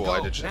 Okay, cool.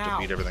 I just have to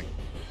beat everything.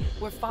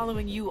 We're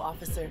following you,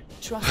 officer.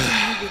 Trusting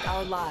you with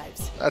our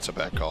lives. That's a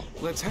bad call.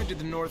 Let's head to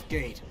the north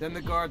gate. Then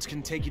the guards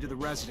can take you to the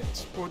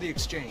residence or the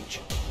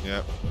exchange.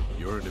 Yep.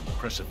 You're an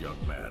impressive young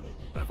man.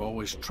 I've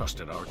always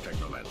trusted our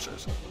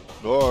technomancers.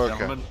 Oh, okay.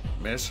 Gentlemen,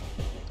 miss,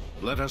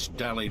 let us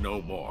dally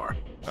no more.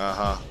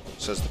 Uh-huh.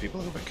 Says the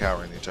people who've been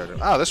cowering the entire time.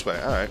 Ah, this way.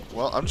 Alright.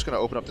 Well, I'm just going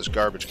to open up this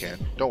garbage can.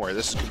 Don't worry,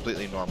 this is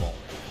completely normal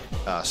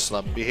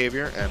slum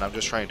behavior, and I'm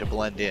just trying to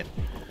blend in.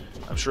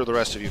 I'm sure the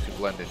rest of you can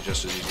blend in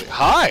just as easily.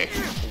 Hi!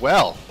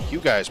 Well, you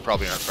guys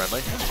probably aren't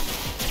friendly.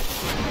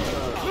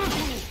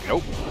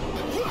 Nope.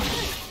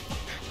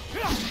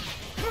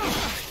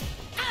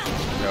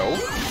 No.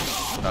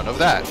 None of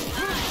that.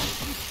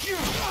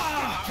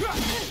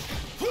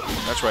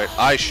 That's right,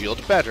 I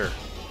shield better.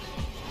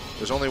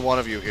 There's only one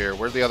of you here.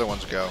 Where'd the other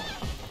ones go?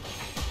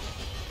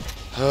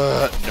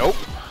 Nope.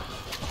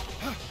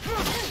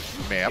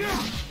 Ma'am.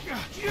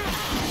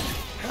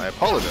 I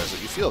apologize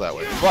that you feel that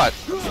way, but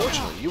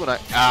unfortunately, you and I...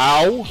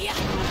 Ow!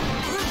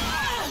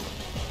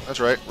 That's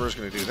right, we're just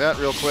going to do that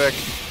real quick.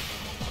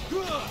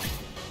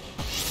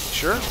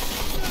 Sure?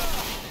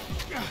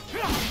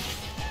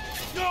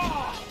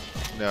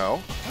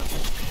 No.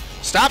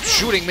 Stop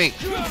shooting me!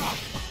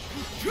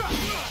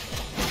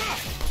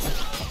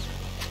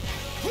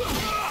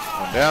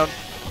 One down.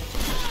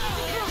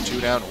 Two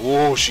down.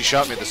 Whoa, she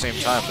shot me at the same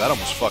time. That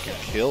almost fucking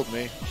killed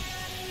me.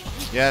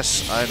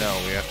 Yes, I know.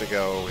 We have to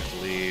go. We have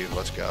to leave.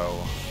 Let's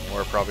go.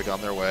 We're probably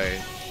on their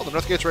way. Oh, the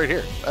north gate's right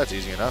here. That's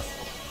easy enough.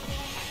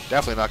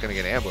 Definitely not going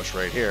to get ambushed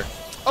right here.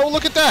 Oh,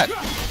 look at that!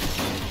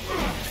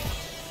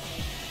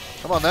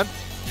 Come on, then.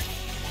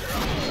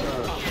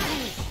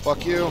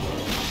 Fuck you.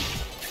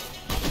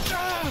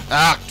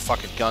 Ah,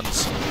 fucking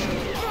guns.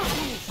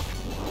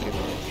 Okay.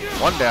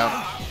 One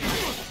down.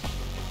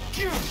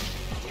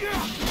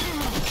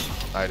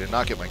 I did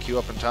not get my Q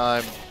up in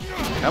time.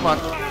 Come on.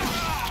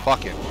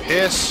 Fucking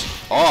piss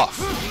off.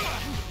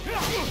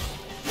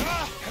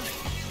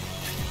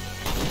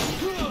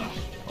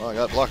 Well, I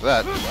got to block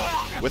that.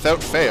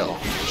 Without fail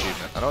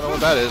achievement. I don't know what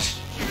that is.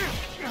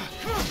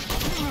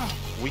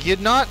 Will you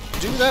not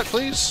do that,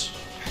 please?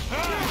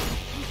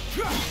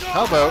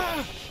 How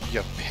about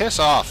you piss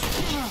off?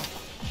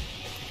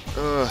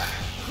 Ugh.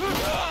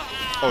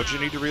 Oh, do you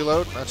need to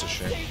reload? That's a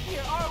shame.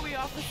 Here are we,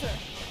 officer?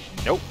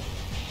 Nope.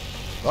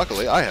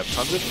 Luckily, I have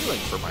tons of healing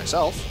for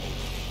myself.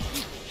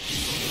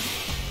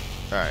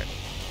 Alright.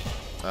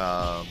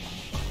 I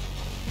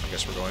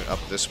guess we're going up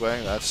this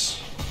way.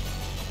 That's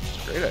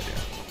a great idea.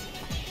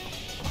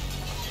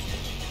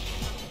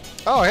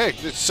 Oh, hey,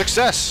 it's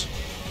success!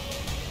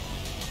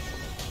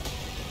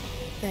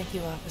 Thank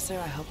you, officer.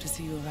 I hope to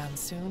see you around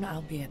soon.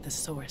 I'll be at the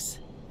source.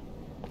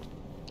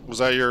 Was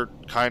that your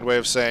kind way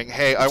of saying,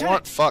 hey, I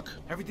want fuck?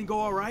 Everything go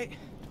all right?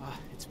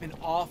 It's been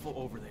awful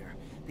over there.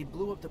 They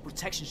blew up the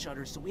protection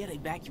shutters, so we had to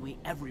evacuate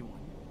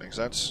everyone. Makes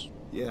sense.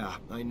 Yeah,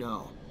 I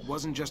know. It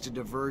wasn't just a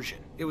diversion.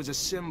 It was a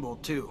symbol,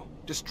 too.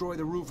 Destroy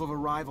the roof of a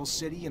rival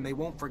city, and they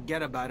won't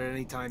forget about it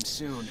anytime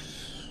soon.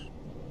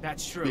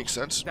 That's true. Makes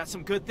sense. That's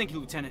some good thinking,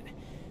 Lieutenant.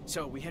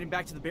 So, we heading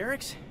back to the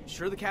barracks?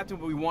 Sure, the captain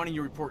will be wanting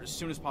your report as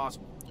soon as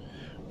possible.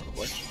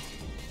 What?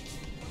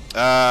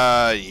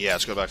 Yeah,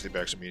 let's go back to the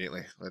barracks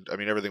immediately. I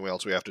mean, everything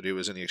else we have to do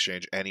is in the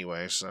exchange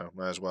anyway, so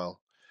might as well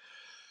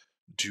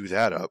do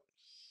that up.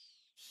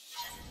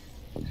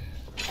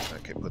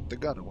 Okay, put the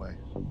gun away.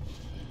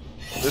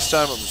 This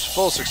time it was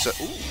full success.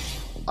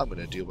 Ooh, I'm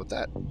gonna deal with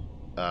that.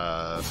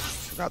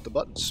 Forgot the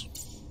buttons.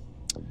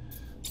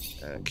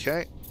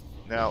 Okay,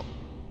 now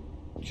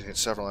you can hit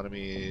several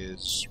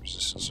enemies.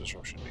 Resistance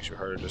disruption makes you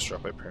harder to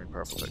disrupt by pairing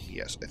powerful attack.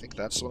 Yes, I think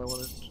that's the one I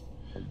wanted.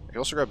 I can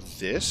also grab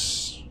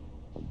this,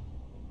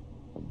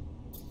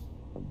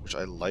 which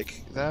I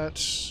like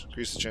that.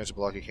 Increases the chance of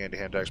blocking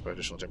hand-to-hand attacks by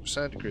additional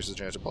 10%. Increases the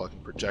chance of blocking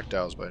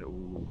projectiles by...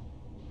 Ooh.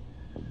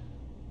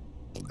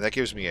 That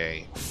gives me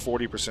a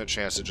 40%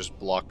 chance to just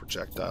block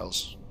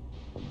projectiles.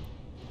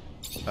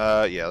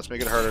 Yeah, let's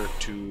make it harder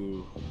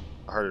to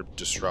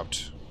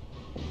disrupt.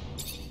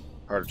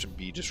 Harder to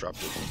be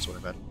disrupted, that's what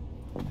I meant.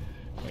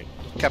 Wait.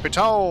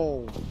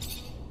 Capitan!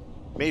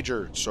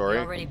 Major, sorry.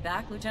 You already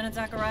back, Lieutenant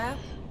Zachariah?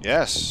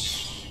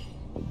 Yes.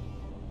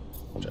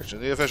 Objection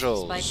to the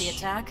officials. Despite the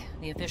attack,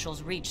 the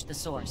officials reached the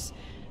source.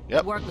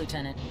 Yep. Good work,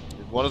 Lieutenant.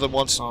 One of them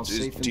wants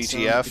is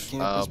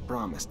DTF. As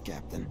promised,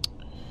 Captain.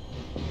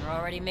 You're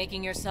already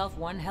making yourself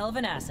one hell of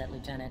an asset,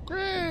 Lieutenant.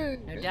 Great.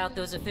 No doubt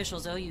those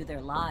officials owe you their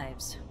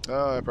lives.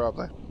 Oh,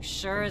 probably. You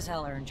sure as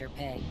hell earned your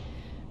pay.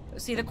 Go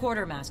see the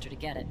quartermaster to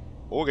get it.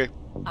 Okay.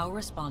 Our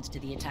response to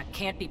the attack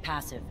can't be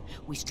passive.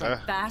 We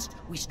strike fast,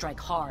 we strike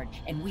hard,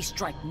 and we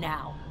strike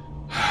now.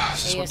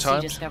 ASC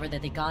discovered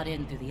that they got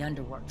in through the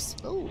underworks,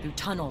 through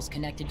tunnels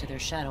connected to their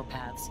shadow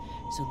paths.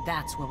 So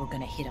that's where we're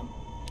gonna hit them.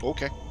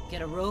 Okay.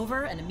 Get a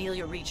rover and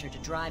Amelia Reacher to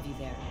drive you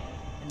there.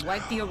 And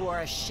wipe the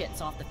Aurora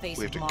shits off the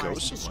face of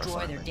Mars and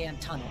destroy their damn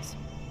tunnels.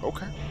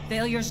 Okay.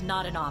 Failure's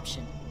not an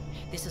option.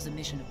 This is a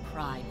mission of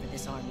pride for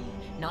this army,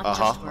 not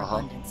just for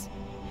abundance.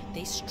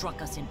 They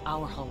struck us in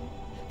our home.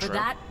 For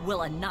that,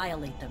 we'll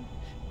annihilate them.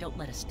 Don't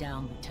let us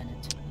down,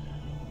 Lieutenant.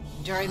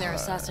 During their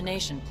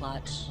assassination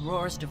plot,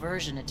 Roar's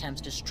diversion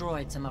attempts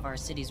destroyed some of our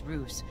city's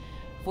roofs,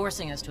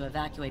 forcing us to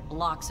evacuate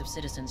blocks of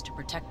citizens to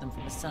protect them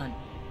from the sun.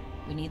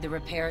 We need the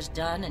repairs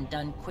done, and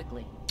done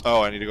quickly.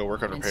 Oh, I need to go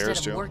work on repairs, too?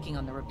 Instead of working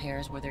on the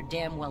repairs where they're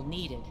damn well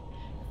needed,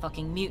 the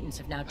fucking mutants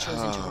have now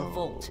chosen to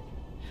revolt.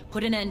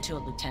 Put an end to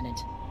it, Lieutenant.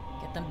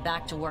 Get them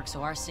back to work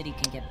so our city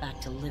can get back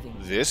to living.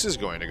 This is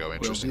going to go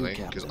interestingly,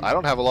 because I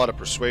don't have a lot of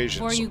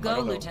persuasion. Before you go,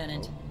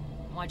 Lieutenant,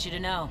 I want you to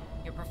know,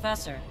 your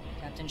professor,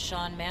 Captain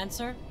Sean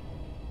Manser,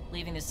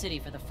 leaving the city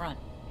for the front.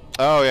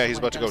 Oh, yeah, he's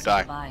about to go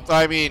die.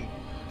 I mean,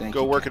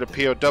 go work at a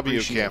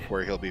POW camp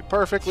where he'll be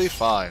perfectly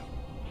fine.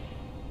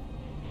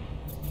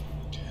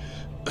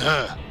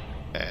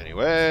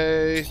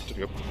 Anyway,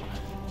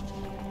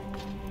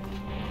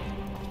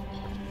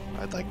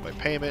 I'd like my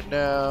payment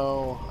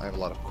now. I have a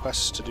lot of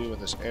quests to do in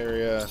this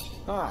area.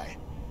 Hi.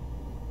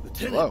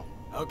 Lieutenant, hello.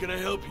 How can I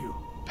help you?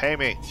 Pay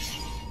me.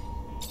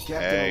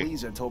 Captain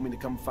Eliza told me to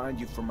come find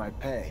you for my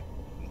pay.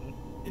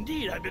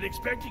 Indeed, I've been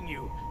expecting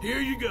you. Here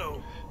you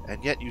go.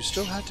 And yet you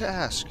still had to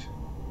ask.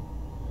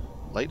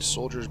 Light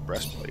soldier's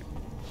breastplate.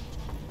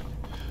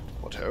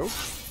 What-ho?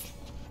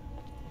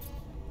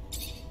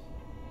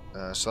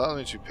 So that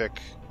means you pick...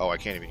 Oh, I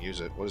can't even use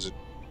it. What is it?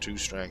 2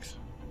 strength.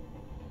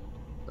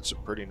 That's a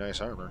pretty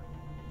nice armor.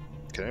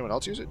 Can anyone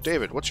else use it?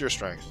 David, what's your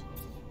strength?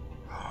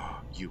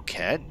 You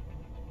can?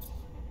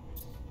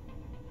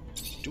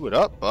 Do it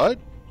up, bud.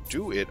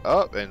 Do it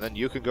up, and then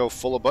you can go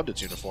full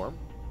abundance uniform.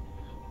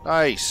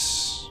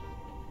 Nice.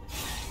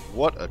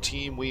 What a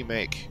team we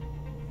make.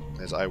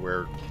 As I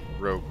wear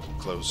rogue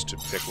clothes to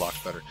pick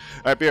locks better.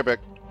 Alright, be right back.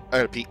 I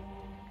gotta pee.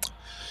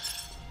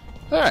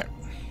 Alright.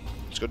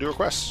 Let's go do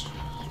requests.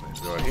 Let's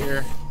go out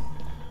here.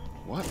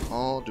 What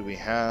all do we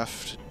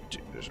have to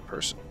do? There's a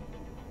person.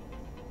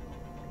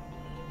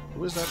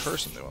 Who is that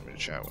person they want me to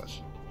chat with?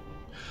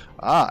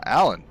 Ah,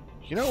 Alan.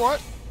 You know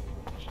what?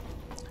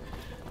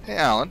 Hey,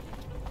 Alan.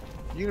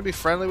 You gonna be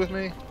friendly with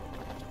me?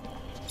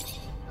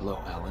 Hello,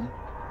 Alan.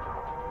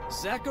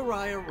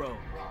 Zachariah Rogue.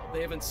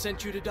 They haven't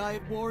sent you to die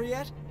at war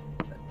yet?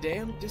 A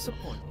damn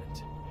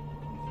disappointment.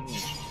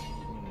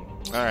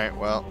 Alright,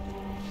 well.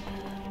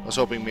 I was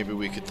hoping maybe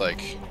we could,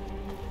 like,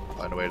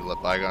 find a way to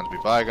let bygones be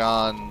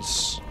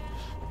bygones.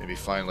 Maybe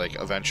find, like,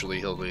 eventually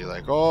he'll be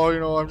like, oh, you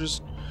know, I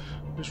just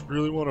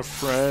really want a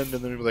friend.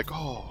 And then he'll be like,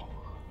 oh,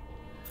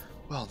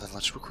 well, then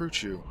let's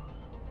recruit you.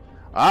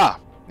 Ah,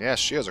 yes,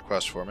 she has a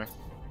quest for me.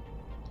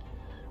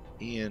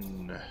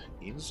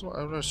 Ian's the one, I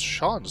don't know,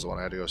 Sean's the one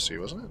I had to go see,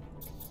 wasn't it?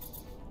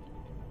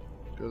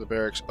 Go to the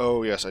barracks.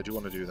 Oh, yes, I do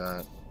want to do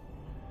that.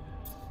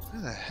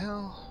 Where the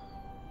hell?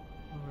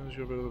 Let's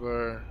go to the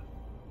bar.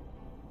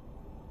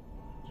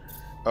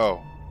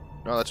 Oh,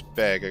 no, that's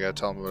Beg. I gotta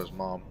tell him about his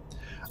mom.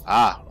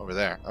 Ah, over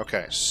there.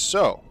 Okay,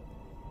 so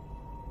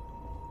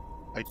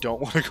I don't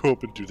want to go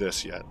up and do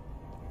this yet.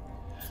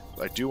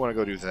 I do want to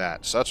go do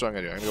that. So that's what I'm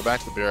gonna do. I'm gonna go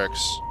back to the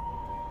barracks,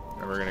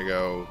 and we're gonna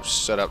go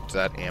set up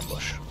that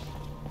ambush.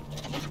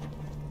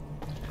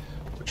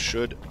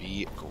 should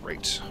be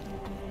great.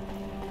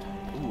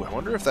 Ooh, I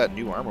wonder if that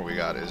new armor we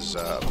got is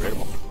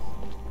upgradable.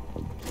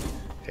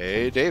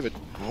 Hey, David.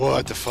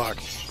 What the fuck?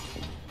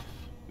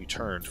 We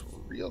turned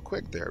real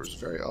quick there. It was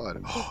very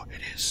odd. Oh,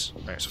 it is.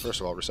 Alright, so first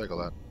of all,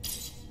 recycle that.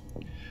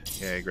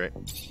 Yay, great.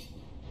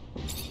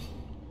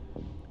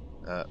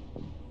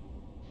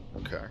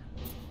 Okay.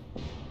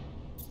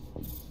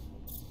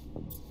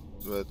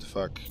 What the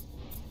fuck?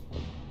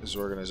 This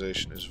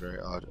organization is very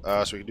odd.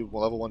 So we can do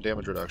level 1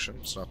 damage reduction.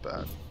 It's not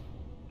bad.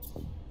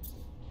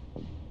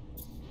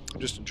 I'm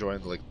just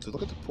enjoying the,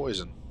 look at the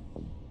poison.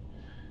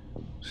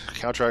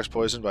 Counteracts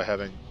poison by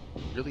having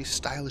really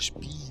stylish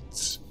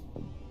beads.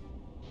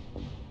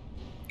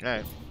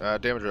 Alright,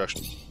 damage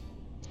reduction.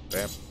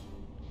 Bam.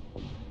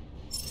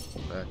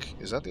 Back.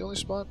 Is that the only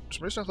spot? For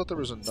some reason I thought there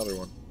was another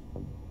one.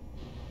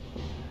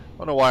 I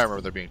don't know why I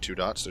remember there being 2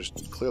 dots. There's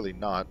clearly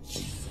not.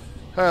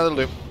 Alright, that'll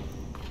do.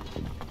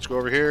 Let's go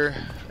over here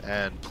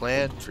and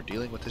plan for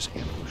dealing with this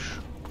ambush.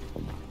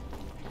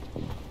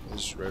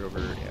 Is right over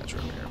here. Yeah, it's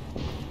right over here.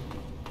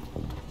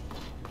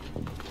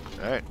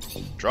 Alright.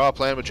 Draw a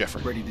plan with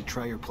Jeffrey. Ready to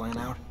try your plan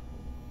out?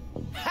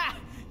 Ha!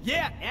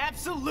 Yeah,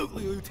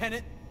 absolutely,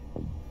 Lieutenant.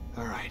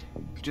 Alright.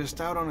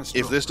 Just out on a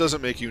stroll. If this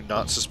doesn't make you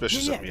not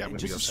suspicious of me, I'm going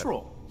to be just upset. A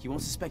stroll. He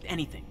won't suspect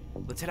anything.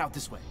 Let's head out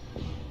this way.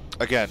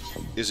 Again,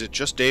 is it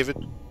just David?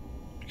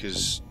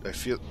 Because I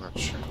feel... Oh,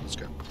 sure. Let's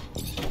go.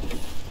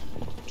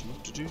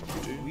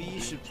 We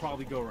should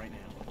probably go right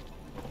now.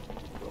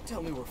 Don't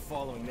tell me we're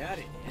following that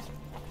idiot.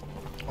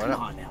 Why not?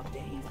 Come on now,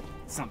 Dave.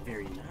 It's not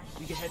very nice.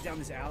 We can head down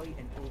this alley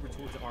and over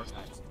towards the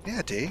archives.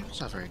 Yeah, Dave.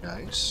 It's not very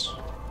nice.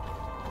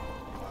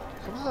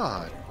 Come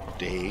on,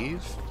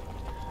 Dave.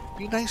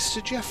 Be nice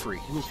to Jeffrey.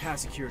 We'll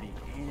pass security,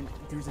 and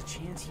there's a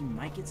chance he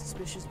might get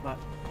suspicious, but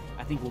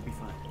I think we'll be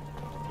fine.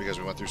 Because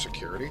we went through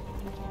security?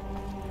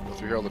 We go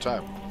through here all the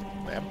time.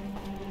 Ma'am?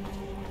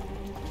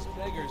 These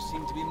beggars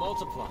seem to be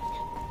multiplying.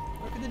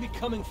 Where could they be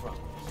coming from?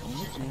 Don't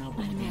look now,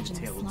 but I imagine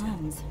detail the will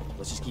slums. tell.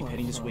 Let's just keep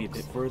heading this way a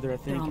bit further, I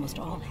think. They're almost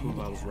all prove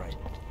I was right.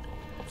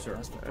 Sir,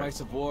 That's the price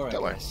of war, I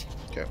That way. guess.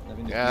 Okay.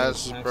 Having to Yeah, deal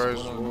that's with the tax price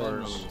of one-armed men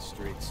wars. roaming the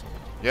streets.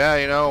 Yeah,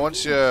 you know,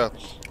 once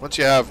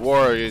you have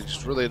war,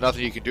 it's really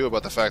nothing you can do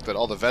about the fact that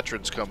all the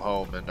veterans come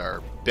home and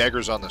are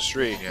beggars on the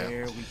street. Yeah.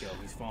 There we go.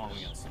 He's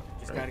following us.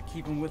 Just gotta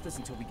keep him with us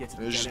until we get to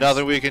the There's just dead end.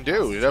 nothing we can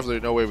do. There's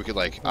definitely no way we could,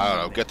 like, I don't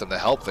know, get them the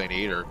help they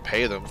need or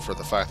pay them for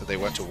the fact that they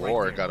went to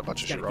war and got a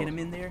bunch of shit Gotta get wrong. him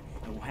in there,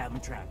 and we'll have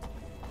him trapped.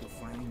 We'll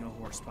finally know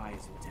who our spy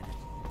is, Lieutenant.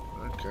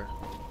 Okay.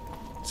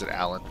 Is it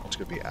Alan? It's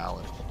gonna be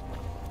Alan.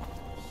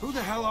 Who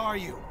the hell are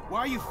you? Why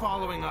are you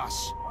following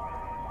us?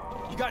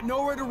 You got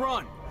nowhere to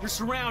run. You're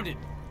surrounded.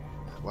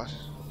 What?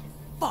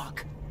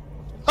 Fuck!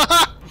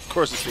 Of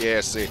course it's the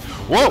ASC.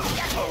 Whoa!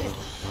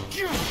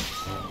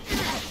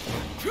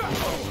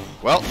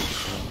 Well,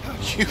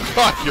 you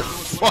got your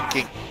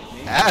fucking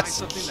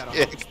ass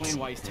kicked.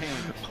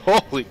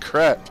 Holy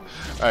crap.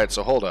 Alright,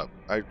 so hold up.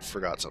 I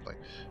forgot something.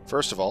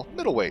 First of all,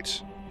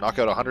 middleweight. Knock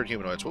out 100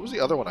 humanoids. What was the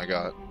other one I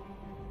got?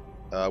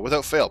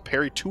 Without fail.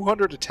 Parry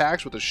 200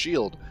 attacks with a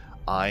shield.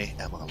 I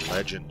am a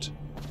legend.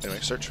 Anyway,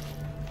 search.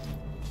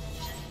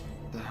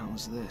 What the hell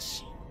is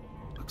this?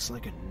 Looks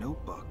like a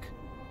notebook.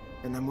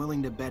 And I'm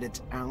willing to bet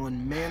it's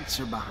Alan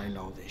Manser behind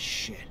all this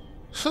shit.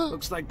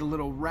 Looks like the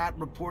little rat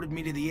reported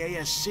me to the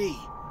ASC.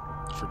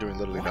 For doing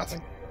literally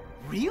nothing.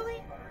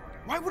 Really?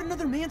 Why would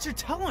another Manser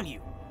tell on you?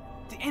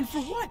 And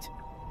for what?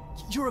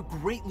 You're a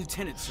great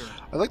lieutenant, sir.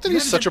 I like that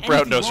he's such a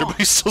brown noser, but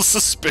he's still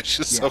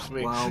suspicious of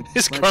me. Well,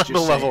 His let's karma just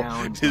say level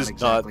Alan's is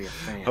exactly not. a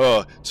fan.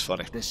 Oh, it's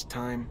funny. This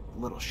time,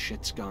 little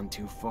shit's gone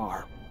too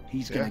far.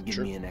 He's gonna give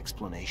me an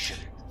explanation.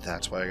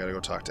 That's why I gotta go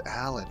talk to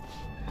Alan.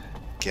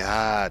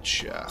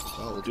 Gotcha.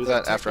 Well, we'll do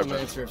that after I'm done.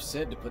 Technomancer have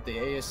said to put the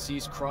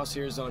ASC's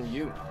crosshairs on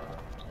you.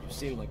 You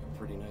seem like a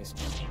pretty nice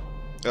guy.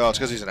 Oh, it's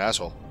because he's an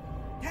asshole.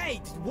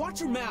 Hey,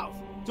 watch your mouth.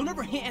 Don't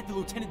ever hint at the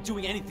lieutenant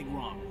doing anything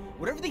wrong.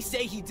 Whatever they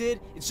say he did,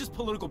 it's just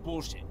political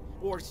bullshit.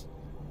 Or...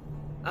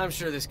 I'm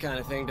sure this kind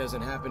of thing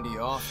doesn't happen to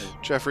you often.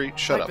 Jeffrey,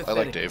 shut up. I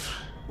like Dave.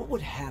 What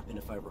would happen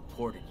if I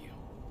reported you?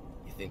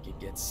 You think you'd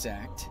get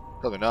sacked?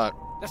 Probably not.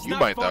 That's You not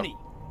might, funny.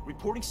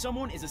 Reporting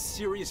someone is a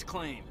serious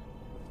claim.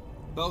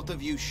 Both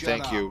of you shut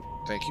Thank up. you.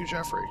 Thank you,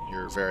 Jeffrey.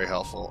 You're very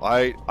helpful.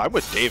 I'm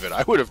with David.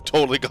 I would have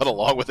totally gone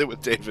along with it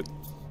with David.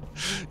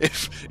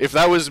 If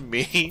that was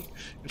me,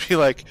 it'd be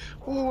like,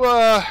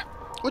 well,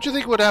 what do you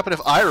think would happen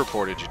if I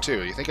reported you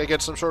too? You think I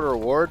get some sort of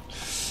reward?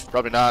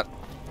 Probably not.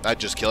 I'd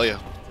just kill you.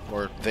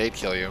 Or they'd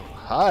kill you.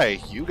 Hi,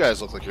 you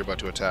guys look like you're about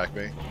to attack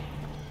me.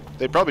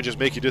 They'd probably just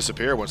make you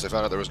disappear once they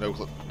found out there was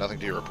nothing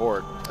to your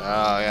report.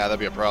 Ah, yeah, that'd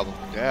be a problem.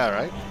 Yeah,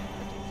 right?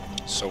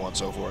 So on and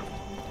so forth.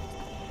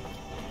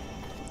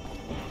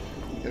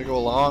 You gotta go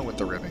along with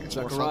the ribbing. It's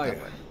more fun that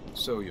way.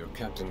 So your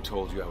captain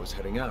told you I was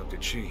heading out,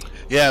 did she?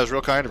 Yeah, it was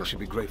real kind of her. I should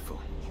be grateful.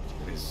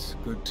 It is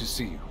good to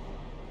see you.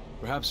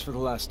 Perhaps for the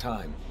last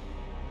time.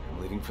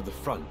 I'm leaving for the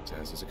front,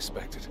 as is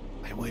expected.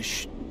 I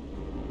wish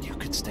you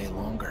could stay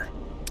longer.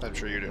 I'm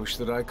sure you do. Wish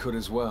that I could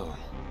as well.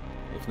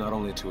 If not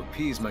only to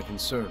appease my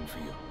concern for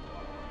you.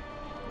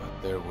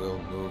 But their will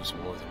moves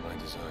more than my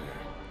desire.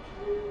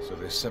 So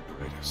they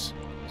separate us,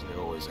 as they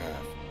always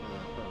have.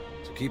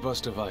 To keep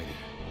us divided.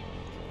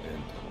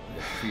 And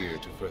I fear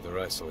to further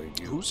isolate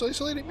you. Who's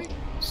isolating me?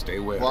 Stay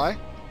wary. Why?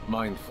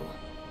 Mindful.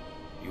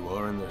 You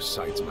are in their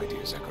sights, my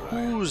dear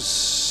Zechariah. Whose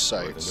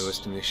sights? The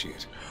newest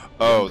initiate.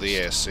 Oh, the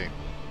ASC.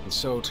 And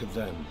so to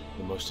them,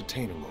 the most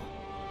attainable.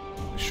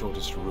 The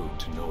shortest route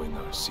to knowing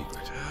our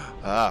secret.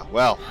 Ah,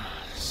 well.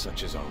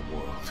 Such is our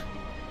world.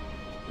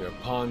 We are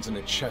pawns in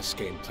a chess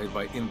game played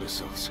by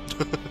imbeciles,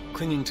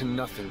 clinging to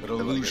nothing but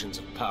illusions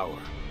of power.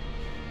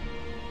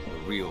 The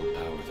real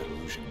power that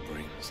illusion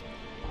brings.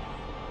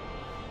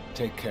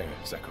 Take care,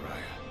 Zechariah.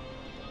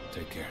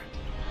 Take care.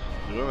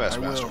 You're a mess, I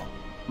Master. will.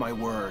 My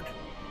word.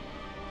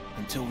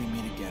 Until we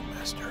meet again,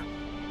 Master.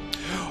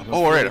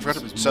 Oh, alright, I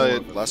forgot to tell you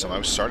last time.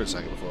 I started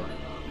saying it before.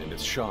 And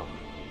it's Sean.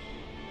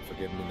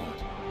 Forget me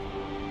not.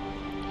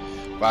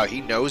 Wow,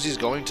 he knows he's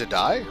going to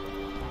die?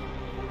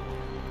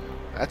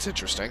 That's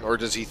interesting. Or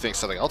does he think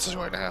something else is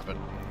going to happen?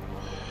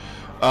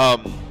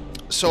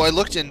 So I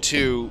looked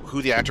into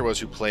who the actor was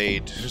who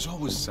played It is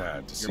always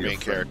sad to see your main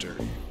a friend character.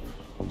 leave,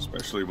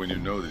 especially when you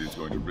know that he's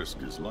going to risk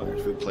his life.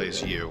 Who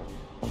plays you?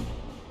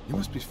 You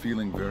must be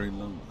feeling very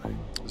lonely.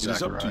 It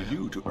is up to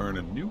you to earn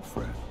a new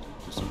friend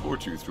to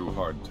support you through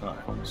hard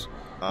times.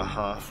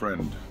 A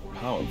friend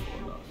powerful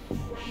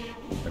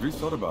enough. Have you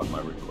thought about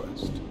my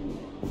request?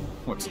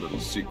 What's a little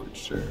secret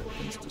shared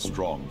against a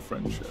strong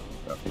friendship,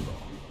 after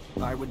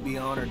all? I would be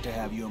honored to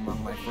have you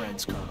among my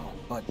friends, Colonel.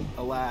 But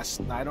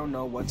alas, I don't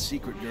know what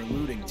secret you're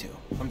alluding to.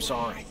 I'm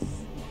sorry.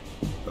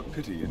 A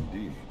pity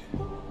indeed,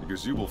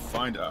 because you will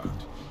find out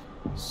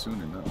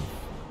soon enough.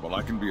 While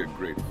I can be a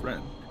great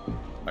friend,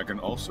 I can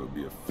also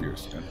be a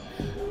fierce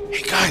enemy.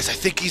 Hey guys, I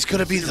think he's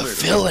gonna be the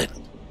villain.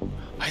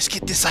 I just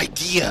get this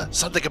idea.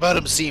 Something about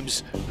him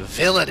seems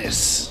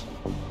villainous.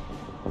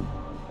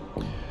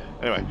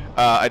 Anyway,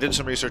 I did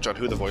some research on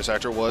who the voice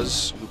actor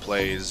was who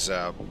plays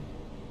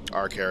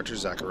our character,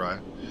 Zechariah.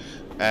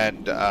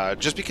 And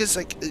just because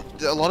like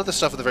a lot of the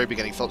stuff at the very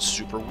beginning felt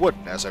super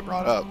wooden, as I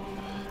brought up.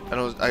 And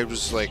I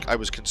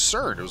was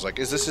concerned. It was like,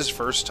 is this his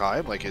first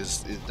time? Like,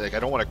 like I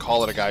don't want to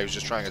call it a guy who's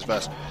just trying his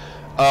best.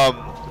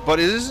 But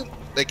it isn't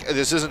like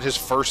this isn't his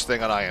first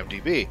thing on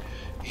IMDb.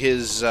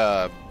 His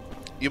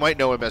you might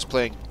know him as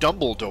playing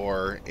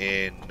Dumbledore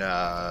in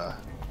a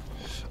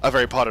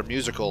Harry Potter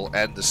musical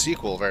and the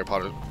sequel, Harry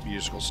Potter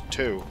musicals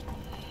 2.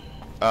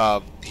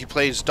 He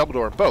plays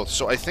Dumbledore in both.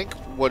 So I think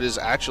what is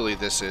actually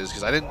this is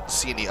because I didn't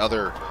see any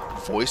other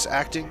voice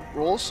acting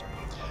roles.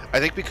 I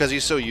think because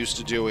he's so used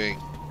to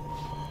doing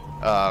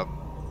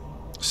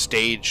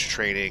stage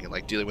training and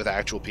like dealing with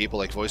actual people,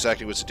 like voice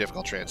acting was a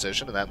difficult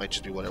transition, and that might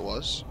just be what it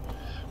was,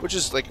 which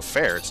is like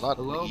fair. It's not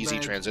an easy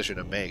transition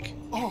to make.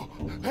 Oh,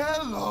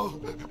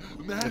 hello,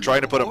 man. And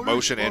trying to put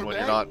emotion in when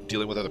you're not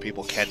dealing with other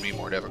people can be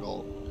more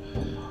difficult.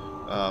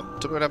 Tell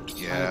me what happened.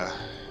 Yeah.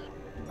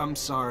 I'm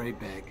sorry,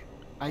 Beg.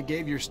 I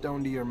gave your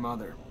stone to your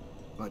mother,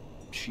 but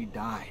she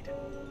died.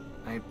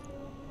 I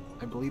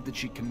believe that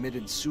she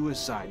committed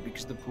suicide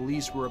because the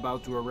police were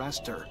about to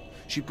arrest her.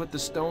 She put the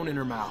stone in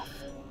her mouth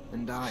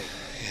and died.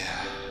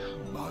 Yeah.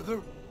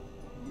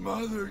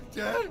 Mother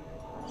dead?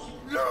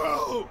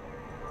 No!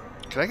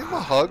 Can I give him a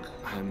hug?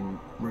 I'm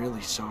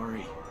really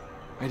sorry.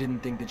 I didn't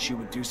think that she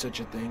would do such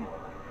a thing.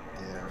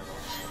 Yeah.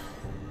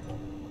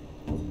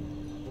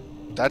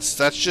 That's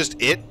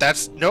just it?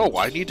 No,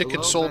 I need to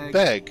console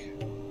Beg.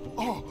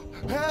 Oh,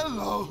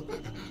 hello!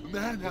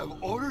 Man,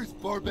 have orders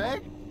for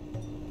Beg?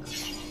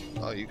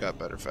 Oh, you got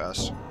better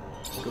fast.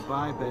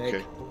 Goodbye, Beg.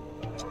 Okay.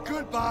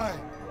 Goodbye!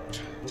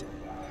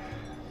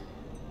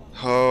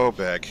 Oh,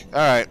 Beg.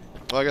 Alright.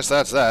 Well, I guess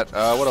that's that.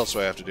 What else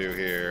do I have to do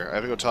here? I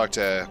have to go talk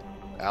to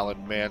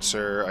Alan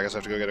Mancer. I guess I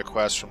have to go get a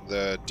quest from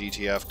the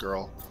DTF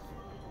girl.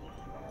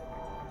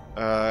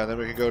 And then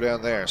we can go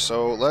down there.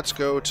 So let's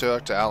go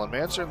talk to Alan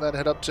Mancer and then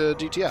head up to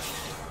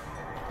DTF.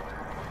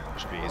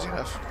 Should be easy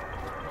enough.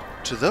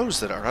 To those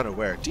that are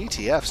unaware,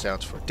 DTF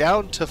stands for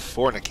Down to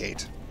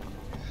Fornicate.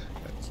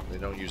 They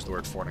don't use the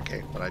word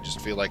fornicate, but I just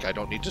feel like I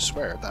don't need to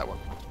swear at that one.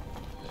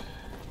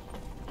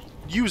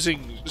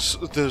 Using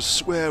the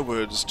swear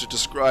words to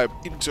describe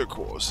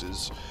intercourse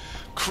is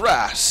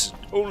crass.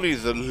 Only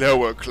the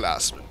lower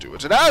classmen do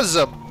it. And as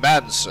a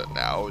Mancer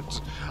now,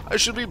 I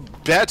should be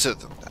better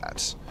than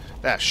that.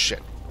 Ah,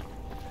 shit.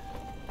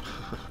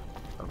 I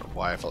don't know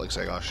why I felt like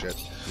saying, oh, shit.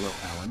 Hello,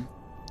 Alan.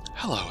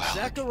 Hello, Alan.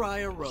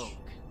 Zechariah Rogue.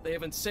 They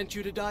haven't sent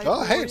you to die.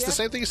 Oh, hey, it's the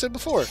same thing you said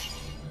before.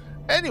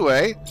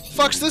 Anyway,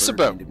 fuck's this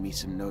about? Handed me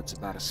some notes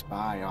about a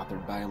spy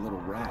authored by a little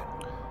rat.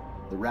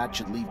 The rat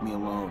should leave me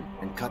alone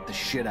and cut the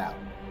shit out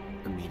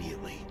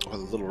immediately. Well,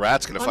 the little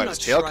rat's gonna find his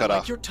tail cut I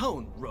off. like your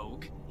tone,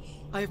 Rogue.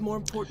 I have more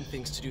important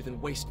things to do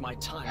than waste my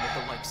time with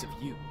the likes of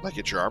you. Like,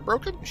 get your arm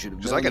broken?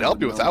 Because I can help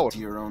you with that one. To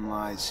your own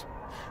lies.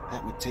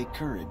 That would take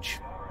courage,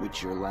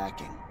 which you're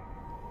lacking.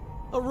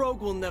 A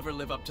rogue will never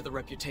live up to the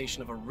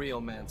reputation of a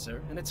real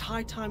Mancer, and it's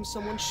high time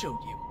someone showed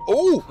you.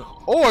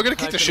 Oh! Oh, I'm gonna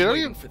kick the shit out of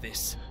you? For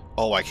this.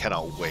 Oh, I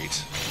cannot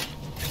wait.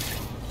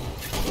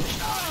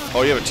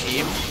 Oh, you have a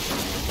team?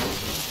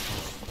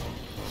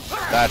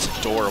 That's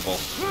adorable.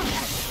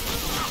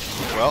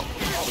 Well,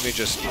 Let me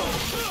just...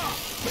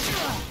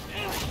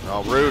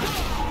 Oh, rude.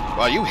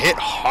 Wow, you hit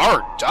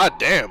hard. God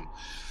damn.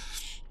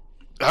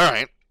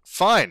 Alright.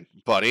 Fine,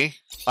 buddy.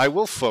 I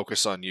will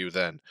focus on you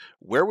then.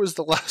 Where was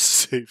the last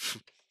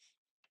save?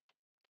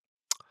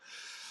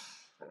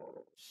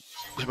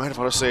 You might have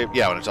auto-saved?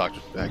 Yeah, when I talked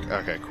back.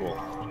 Okay, cool.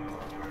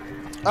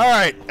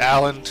 Alright,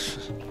 Alan.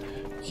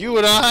 You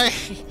and I,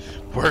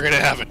 we're gonna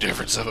have a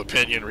difference of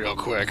opinion real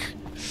quick.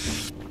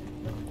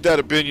 That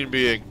opinion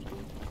being,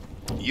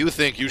 you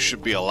think you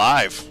should be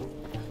alive.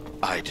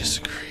 I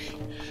disagree.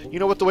 You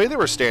know, with the way they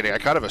were standing, I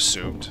kind of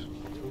assumed,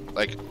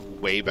 like,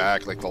 way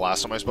back, like the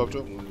last time I spoke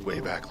to him, way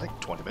back,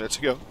 like 20 minutes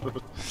ago.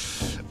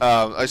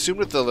 I assumed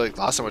that the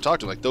last time I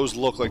talked to him, like, those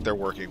look like they're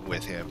working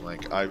with him.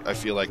 Like, I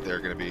feel like they're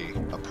going to be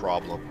a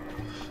problem.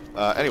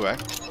 Anyway,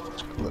 just going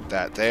to put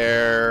that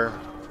there.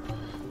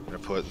 I'm going to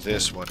put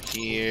this one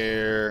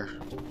here.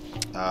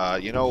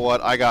 You know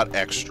what? I got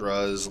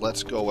extras.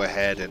 Let's go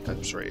ahead and...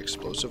 I'm sorry,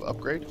 explosive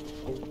upgrade?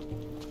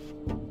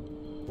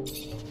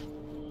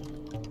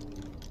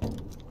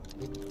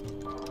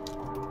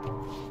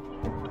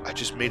 I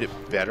just made it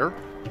better?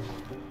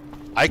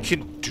 I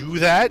can do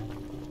that?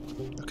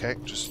 Okay,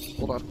 just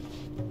hold on.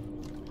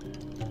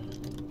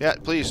 Yeah,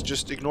 please,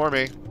 just ignore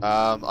me.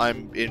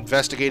 I'm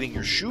investigating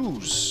your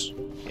shoes.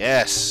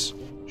 Yes.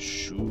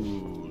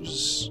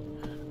 Shoes.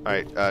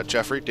 Alright,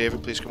 Jeffrey,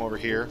 David, please come over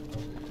here.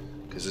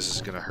 Because this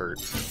is going to hurt.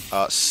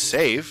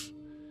 Save.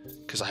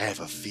 Because I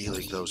have a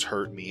feeling those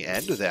hurt me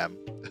and them.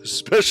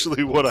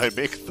 Especially when I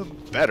make them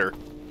better.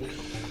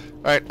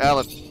 Alright,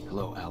 Alan.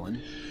 Hello,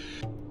 Alan.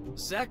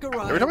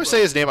 Zachariah. Every time I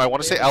say his name, I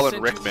want to say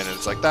Alan Rickman, and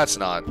it's like, that's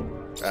not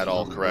at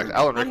all correct.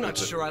 Alan I'm not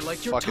Rickman's sure I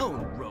like your fucking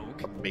tone,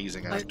 Rogue.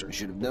 amazing actor. I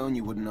should have known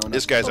you wouldn't know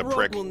This guy's a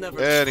prick.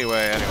 Never... Anyway,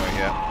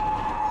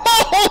 yeah.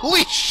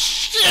 Holy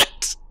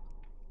shit!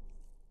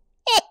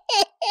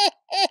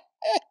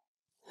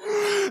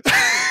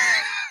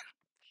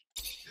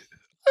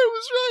 I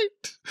was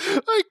right.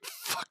 I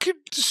fucking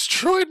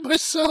destroyed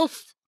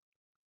myself.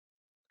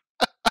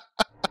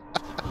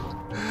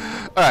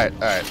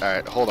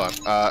 Alright, hold on.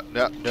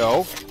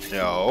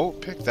 No,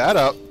 pick that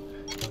up.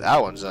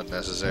 That one's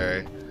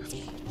unnecessary.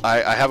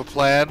 I have a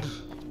plan.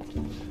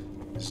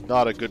 It's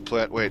not a good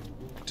plan. Wait,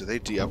 do they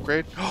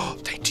de-upgrade? Oh,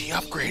 they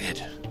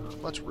de-upgraded.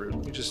 That's rude.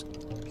 Let me just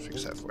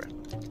fix that for you.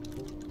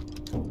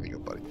 There you go,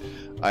 buddy.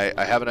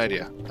 I have an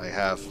idea. I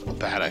have a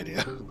bad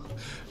idea.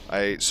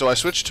 So I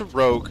switched to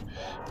Rogue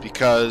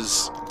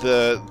because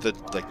the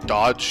like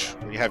dodge,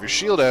 when you have your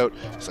shield out,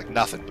 it's like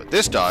nothing. But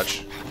this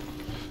dodge,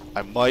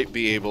 I might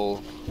be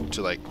able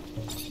to, like,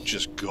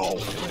 just go.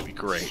 That'd be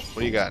great.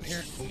 What do you got in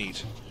here?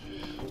 Neat.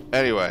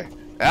 Anyway,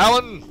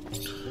 Alan!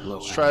 Hello,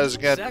 let's try this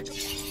again.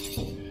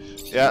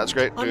 Yeah, that's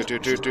great. Do.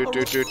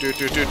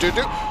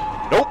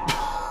 Nope!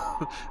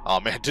 Oh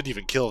man, it didn't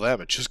even kill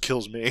them. It just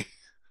kills me.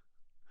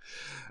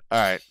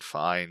 Alright,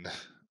 fine.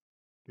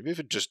 Maybe if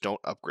it just don't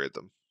upgrade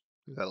them.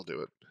 That'll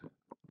do it.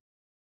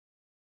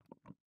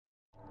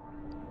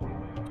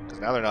 Because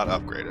now they're not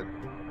upgraded.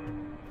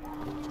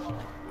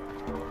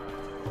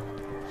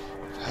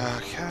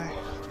 Okay.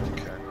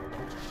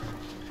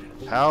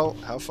 How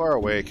far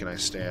away can I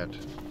stand?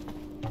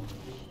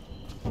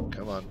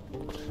 Come on.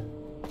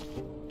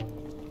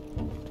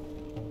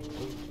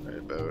 Right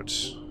about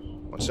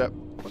one step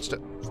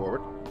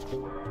forward.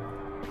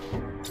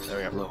 There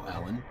we go. Hello,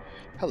 Alan.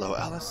 Hello,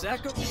 Alan.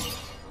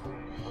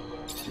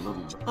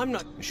 I'm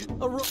not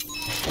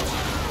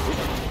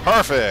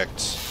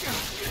Perfect.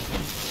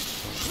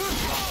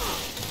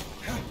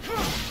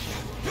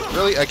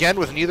 Really? Again,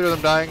 with neither of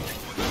them dying?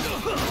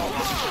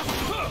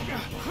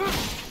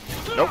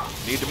 Nope.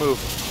 Need to move.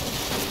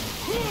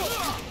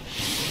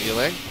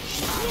 Healing.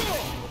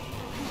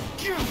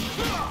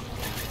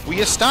 Will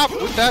you stop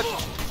with that?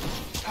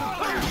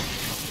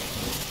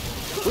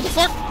 Who the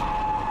fuck?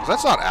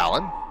 That's not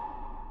Alan.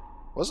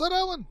 Was that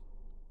Alan?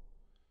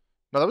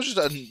 No, that was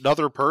just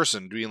another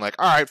person being like,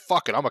 alright,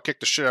 fuck it, I'm gonna kick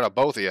the shit out of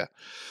both of you.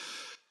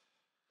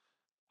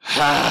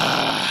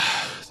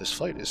 This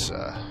fight is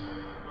a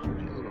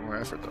little bit more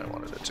effort than I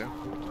wanted it to.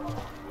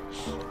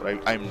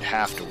 But I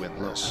have to win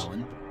this.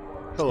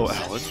 Hello,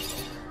 Alan.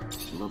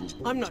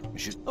 I'm not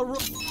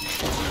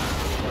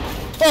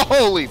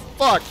Holy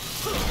fuck!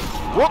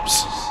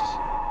 Whoops!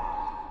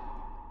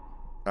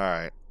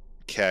 Alright.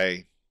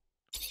 Okay.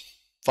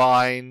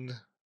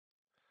 Fine.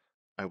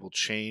 I will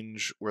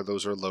change where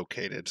those are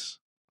located,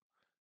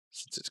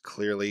 since it's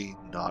clearly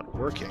not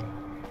working.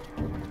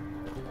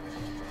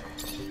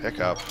 Pick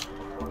up.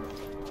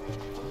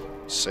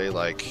 Say,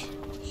 like,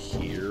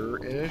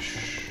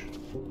 here-ish?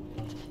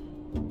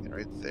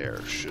 Right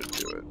there should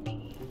do it.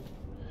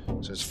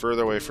 So it's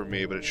further away from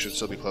me, but it should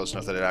still be close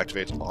enough that it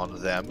activates on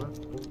them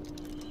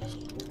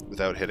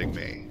without hitting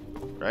me.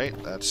 Right?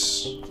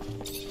 That's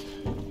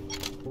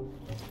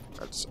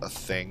a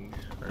thing.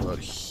 Right about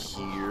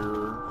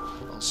here,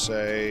 I'll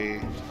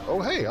say.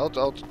 Oh, hey, I'll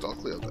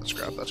clear that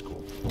scrap. That's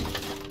cool.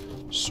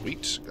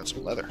 Sweet, got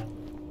some leather.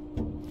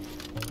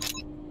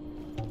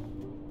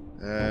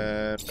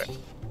 And back.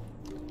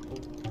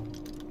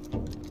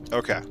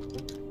 Okay.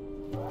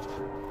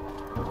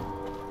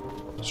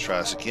 Let's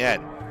try this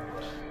again.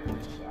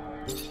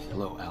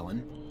 Hello,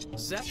 Alan.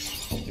 Zach?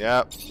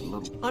 Yep.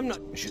 I'm not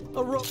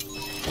a ro-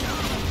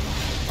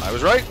 I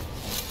was right.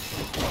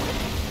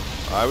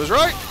 I was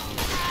right.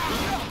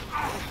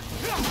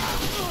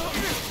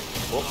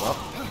 Oh, well.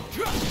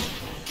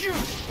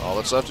 All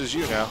that's left is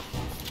you now.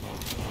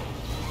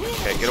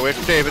 Okay, get away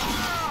from David.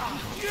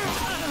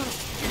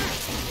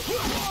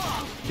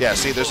 Yeah,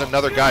 see, there's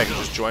another guy who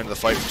just joined the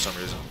fight for some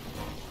reason.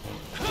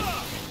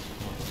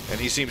 And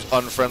he seems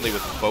unfriendly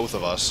with both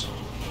of us.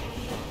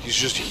 He's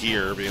just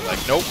here being like,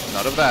 nope,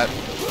 none of that.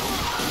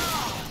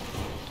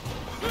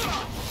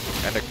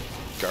 And a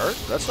guard?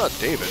 That's not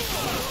David.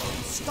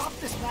 Stop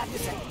this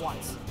madness at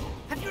once.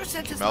 Have your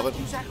senses Melvin? left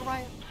you,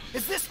 Zachariah?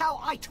 Is this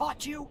how I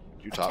taught you?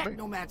 You taught me?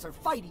 Technomancer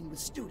fighting with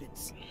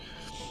students.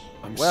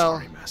 I'm Well,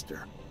 sorry,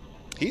 Master.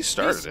 He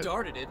started He it.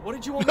 started it. What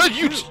did you want me to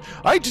You do?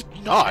 I did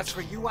not. As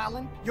for you,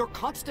 Alan, your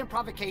constant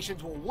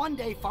provocations will one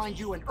day find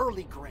you an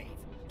early grave.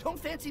 Don't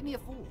fancy me a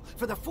fool,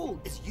 for the fool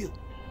is you.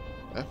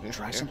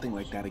 Try something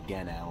like that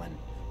again, Alan.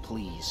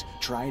 Please,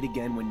 try it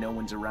again when no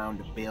one's around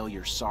to bail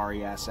your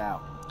sorry ass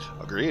out.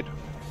 Agreed.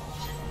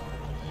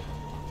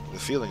 The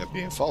feeling of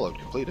being followed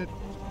completed.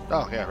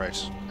 Oh, yeah, right.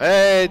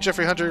 Hey,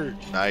 Jeffrey Hunter!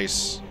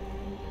 Nice.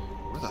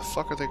 Where the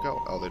fuck are they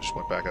going? Oh, they just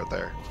went back out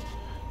there.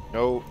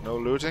 No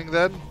looting,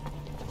 then?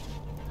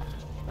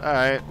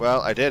 Alright, well,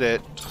 I did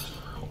it.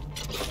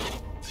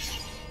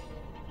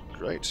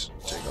 Great.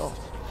 Take off.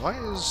 Why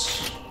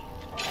is...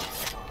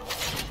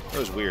 That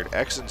was weird.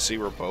 X and C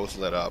were both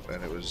lit up,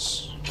 and it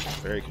was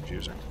very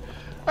confusing.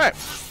 Alright,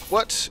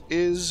 what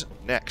is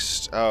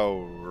next?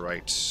 Oh,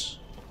 right.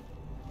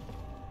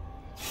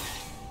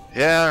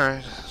 Yeah,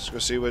 alright. Let's go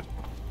see what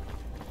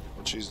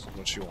she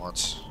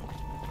wants.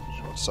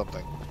 She wants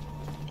something.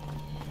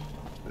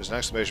 There's an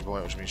exclamation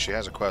point, which means she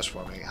has a quest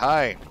for me.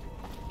 Hi!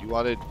 You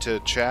wanted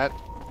to chat?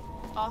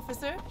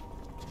 Officer?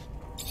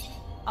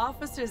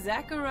 Officer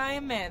Zachariah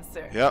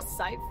Mancer. Yep.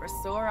 Sight for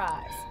sore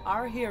eyes.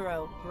 Our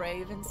hero,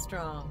 brave and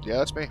strong. Yeah,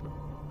 that's me.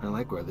 I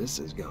like where this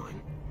is going.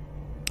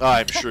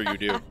 I'm sure you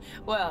do.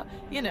 Well,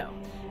 you know,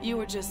 you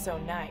were just so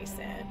nice,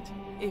 and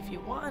if you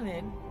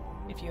wanted,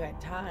 if you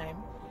had time,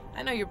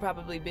 I know you're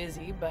probably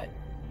busy, but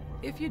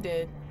if you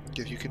did...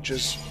 If you could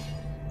just...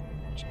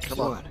 Come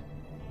on.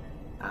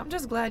 I'm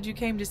just glad you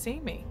came to see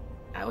me.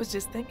 I was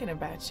just thinking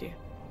about you.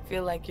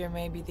 Feel like you're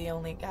maybe the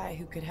only guy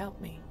who could help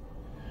me.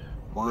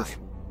 Why?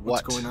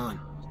 What's going on?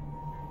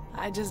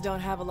 I just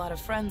don't have a lot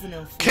of friends in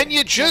Ophir. Can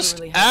you just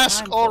Never really had ask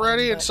time for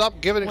already them, and stop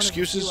giving one of the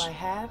excuses? few I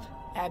have,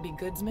 Abby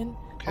Goodsman,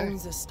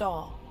 owns a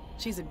stall.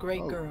 She's a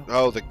great girl.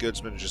 Oh, the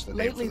Goodsman is just the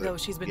name Lately, for the... though,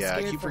 she's been yeah,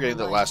 scared I keep for forgetting her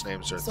the life. last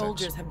names are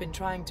Soldiers things. have been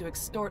trying to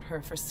extort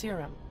her for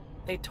serum.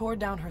 They tore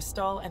down her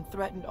stall and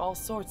threatened all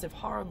sorts of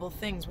horrible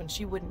things when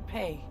she wouldn't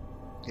pay.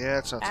 Yeah,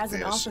 it's not As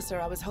an the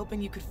officer, I was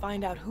hoping you could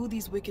find out who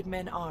these wicked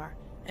men are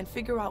and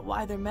figure out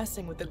why they're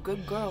messing with a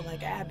good girl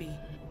like Abby.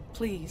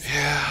 Please.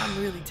 Yeah.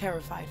 I'm really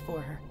terrified for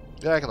her.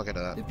 Yeah, I can look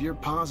into that. If you're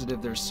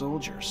positive they're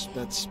soldiers,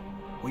 that's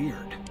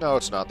weird. No,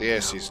 it's not. The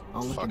ASC's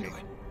I'll look fucking... into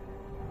it.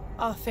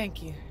 Oh,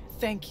 thank you.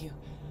 Thank you.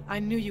 I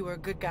knew you were a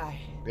good guy.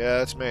 Yeah,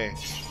 that's me.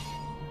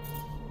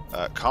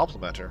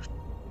 Compliment her.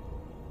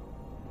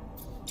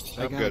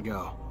 I I'm gotta good.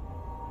 go.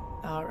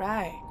 All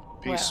right.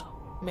 Peace.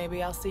 Well,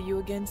 maybe I'll see you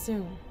again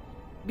soon.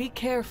 Be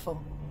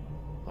careful.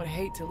 Would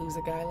hate to lose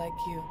a guy like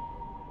you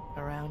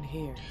around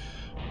here.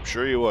 I'm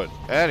sure you would.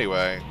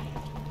 Anyway,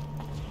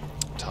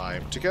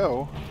 time to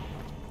go.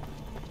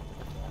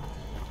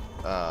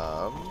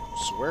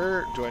 So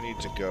where do I need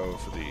to go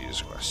for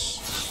these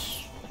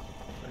quests?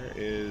 Where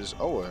is...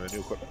 Oh, and a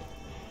new equipment.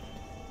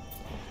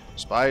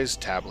 Spy's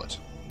tablet.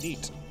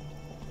 Neat.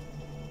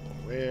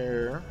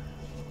 Where...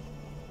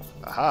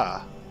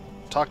 Aha.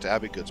 Talk to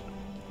Abby Goodsman.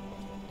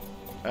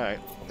 Alright.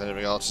 Then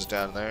everything else is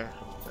down there.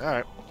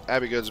 Alright.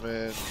 Abby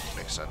Goodsman.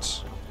 Makes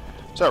sense.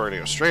 So we're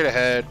gonna go straight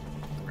ahead.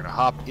 We're gonna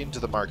hop into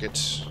the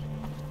market.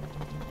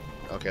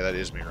 Okay, that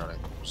is me running.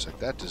 It's like,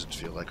 that doesn't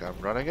feel like I'm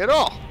running at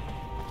all.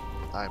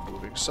 I'm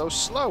moving so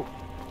slow.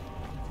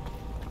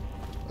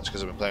 That's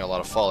because I've been playing a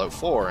lot of Fallout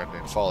 4, and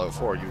in Fallout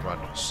 4 you run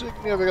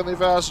significantly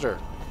faster.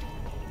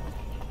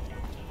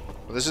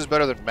 But this is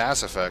better than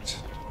Mass Effect.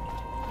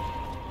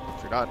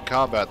 If you're not in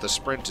combat, the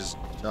sprint is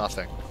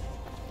nothing.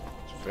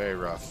 It's very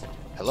rough.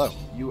 Hello.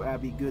 You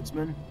Abby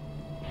Goodsman?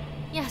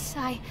 Yes,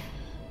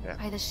 Yeah.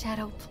 By the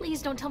shadow,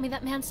 please don't tell me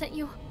that man sent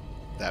you.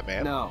 That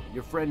man? No,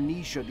 your friend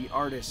Nisha, the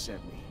artist,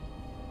 sent me.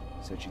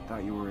 Said she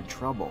thought you were in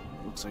trouble.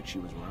 Looks like she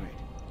was right.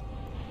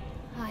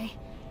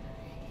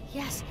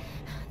 Yes.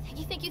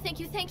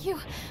 Thank you.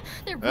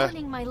 They're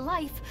ruining my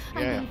life.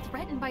 I'm being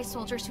threatened by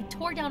soldiers who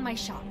tore down my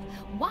shop.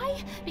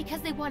 Why?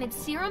 Because they wanted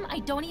serum I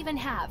don't even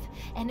have.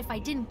 And if I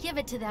didn't give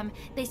it to them,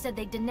 they said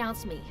they'd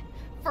denounce me.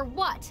 For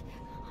what?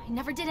 I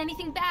never did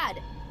anything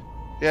bad.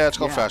 Yeah, it's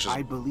called fascism.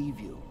 I believe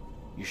you.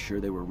 You sure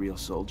they were real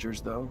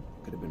soldiers, though?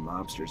 Could have been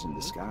mobsters in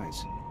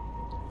disguise.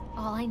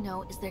 All I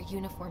know is their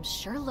uniforms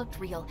sure looked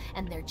real,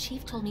 and their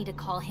chief told me to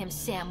call him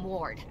Sam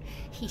Ward.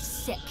 He's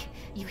sick.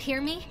 You hear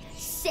me?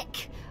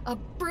 Sick. A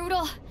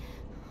brutal...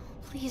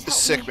 Please help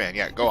Sick me. man,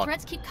 yeah, go The on.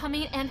 threats keep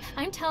coming, and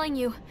I'm telling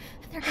you,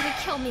 they're gonna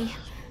kill me.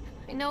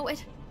 I know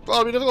it.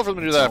 Well, it'll be difficult for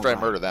them to do that after I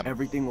murder them.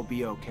 Everything will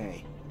be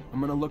okay. I'm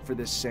gonna look for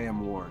this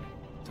Sam Ward.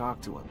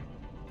 Talk to him.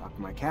 Talk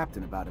to my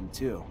captain about him,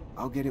 too.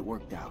 I'll get it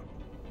worked out.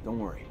 Don't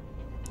worry.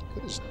 Look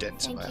at this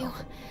dents in my Thank you.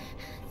 helmet.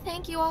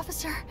 Thank you,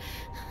 officer.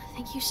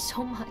 Thank you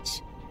so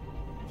much.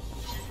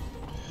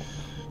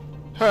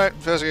 Alright,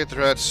 investigate the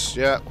threats.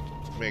 Yeah,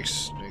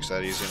 makes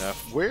that easy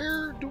enough.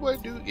 Where do I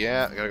do?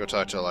 Yeah, I gotta go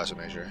talk to Eliza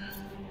Major.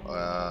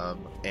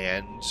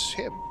 And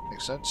him.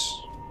 Makes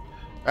sense.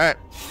 Alright,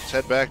 let's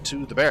head back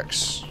to the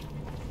barracks.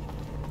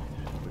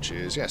 Which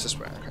is, yes, this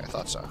way. Okay, I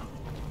thought so.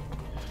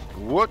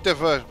 What the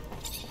fuck?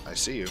 I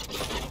see you.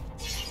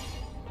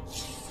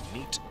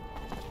 Neat.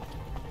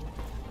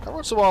 Every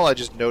once in a while, I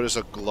just notice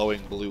a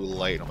glowing blue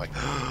light. I'm like,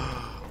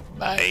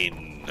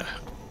 mine.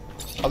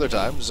 Other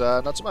times,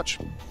 not so much.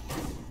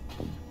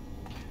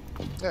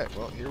 Okay,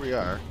 well, here we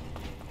are.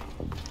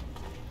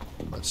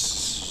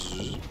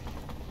 Let's...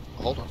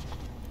 Hold on.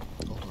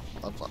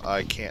 Hold on.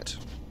 I can't.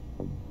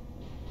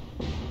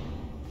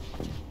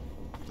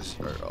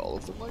 Are all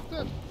of them like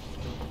that?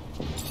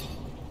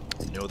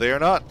 No, they are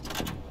not.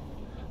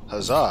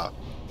 Huzzah.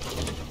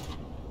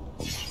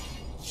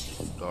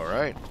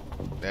 Alright.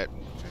 That...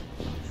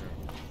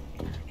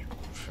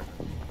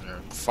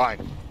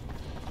 Fine.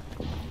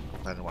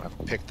 I didn't want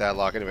to pick that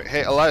lock anyway.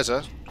 Hey,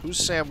 Eliza, who's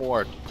Sam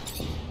Ward?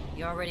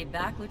 You already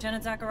back,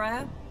 Lieutenant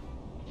Zachariah?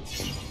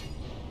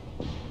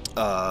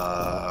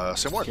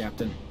 Sam Ward.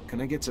 Captain, can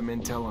I get some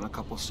intel on a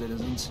couple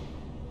citizens?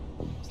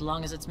 As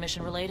long as it's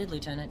mission related,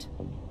 Lieutenant.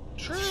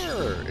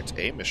 Sure, it's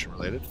a mission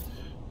related.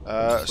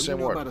 What do you Sam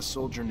know Ward. about a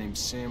soldier named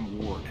Sam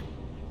Ward?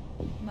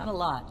 Not a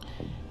lot.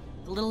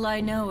 The little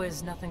I know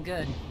is nothing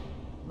good.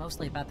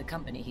 Mostly about the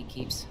company he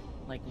keeps,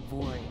 like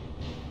Void.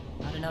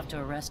 Not enough to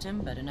arrest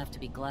him, but enough to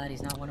be glad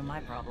he's not one of my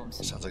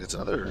problems. Sounds like it's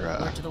another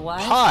Word to the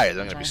wise, pie that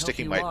I'm going which to I be hope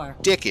sticking you my are.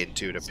 dick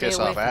into to Stay piss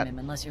away off from at. him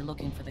unless you're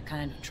looking for the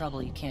kind of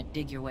trouble you can't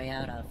dig your way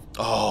out of.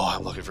 Oh,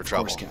 I'm looking for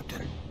trouble. Of course,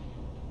 Captain.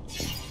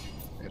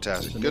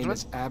 Fantastic. The Goodman? name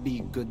is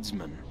Abby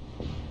Goodsman.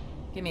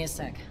 Give me a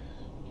sec.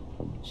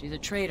 She's a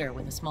trader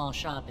with a small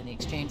shop in the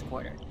exchange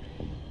quarter.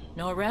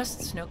 No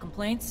arrests, no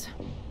complaints,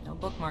 no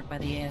bookmark by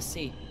the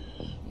ASC.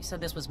 You said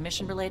this was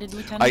mission related,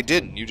 Lieutenant? I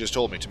didn't. You just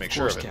told me to make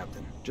sure of it.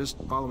 Captain. Just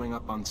following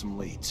up on some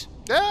leads.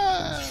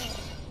 Ah!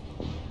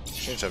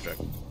 Change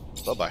subject.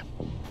 Bye-bye.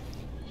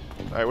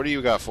 Alright, what do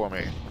you got for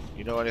me?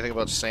 You know anything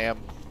about Sam?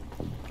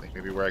 Like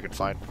maybe where I can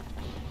find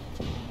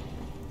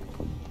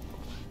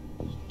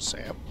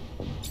Sam?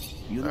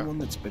 You the one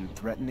that's been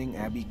threatening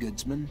Abby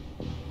Goodsman?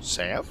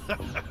 Sam?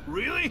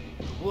 Really?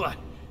 What?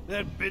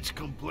 That bitch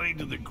complained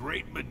to the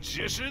great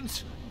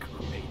magicians?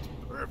 Great.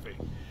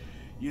 Perfect.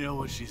 You know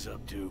what she's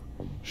up to.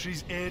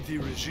 She's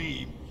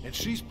anti-regime, and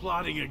she's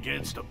plotting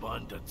against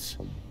abundance.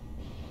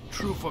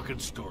 True fucking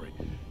story.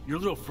 Your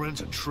little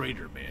friend's a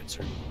traitor,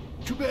 Mancer.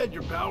 Too bad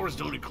your powers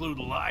don't include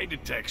lie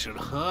detection,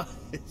 huh?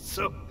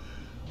 So,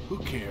 who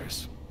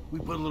cares? We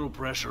put a little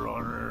pressure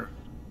on her,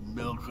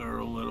 milk her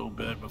a little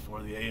bit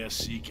before the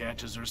ASC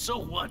catches her. So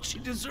what? She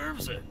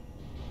deserves it.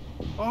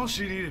 All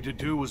she needed to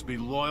do was be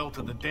loyal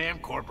to the damn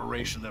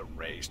corporation that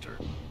raised her.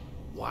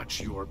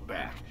 Watch your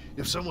back.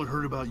 If someone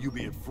heard about you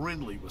being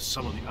friendly with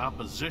some of the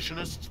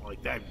oppositionists,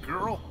 like that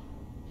girl,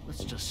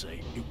 let's just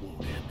say it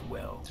won't end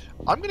well.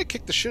 I'm gonna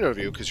kick the shit out of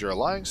you because you're a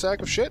lying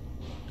sack of shit.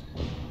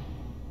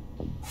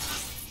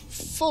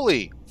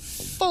 Fully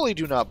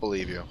do not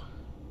believe you.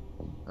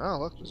 Oh,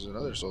 look, there's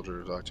another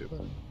soldier to talk to.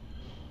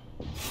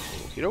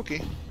 Okie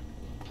dokie.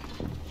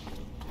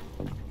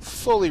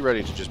 Fully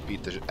ready to just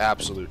beat the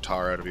absolute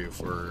tar out of you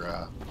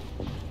for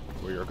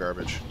your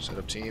garbage. Set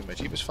up team. My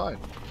team is fine.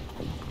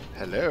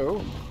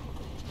 Hello.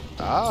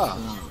 Ah.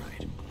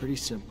 Alright. Pretty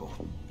simple.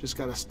 Just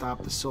gotta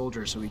stop the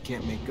soldier so he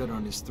can't make good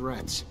on his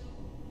threats.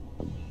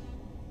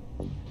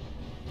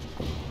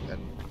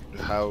 And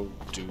how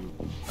do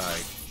I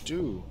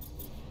do?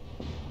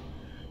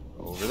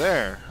 Over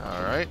there.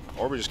 Alright.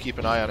 Or we just keep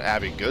an eye on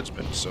Abby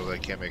Goodsman so they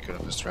can't make good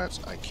on his threats.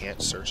 I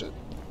can't search it.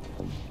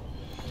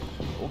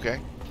 Okay.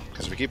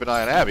 Because if we keep an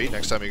eye on Abby,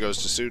 next time he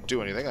goes to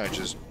do anything, I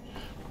just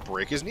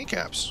break his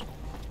kneecaps.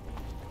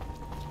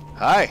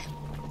 Hi.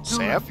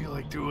 Sam? You know what I feel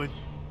like doing?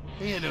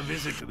 Paying a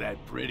visit to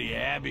that pretty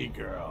Abby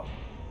girl.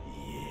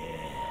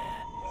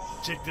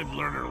 Yeah. Chick didn't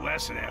learn her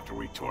lesson after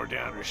we tore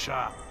down her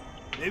shop.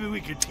 Maybe we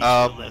could teach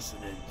her a lesson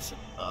in some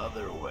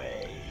other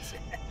ways.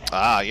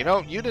 You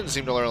know, you didn't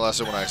seem to learn a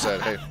lesson when I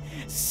said, hey.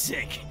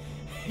 Sick.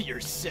 You're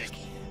sick.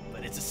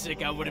 But it's a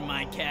sick I wouldn't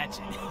mind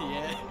catching.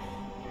 Yeah?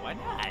 Why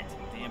not?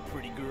 Damn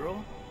pretty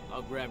girl.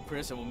 I'll grab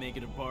Chris and we'll make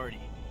it a party.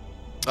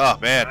 Oh,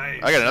 man.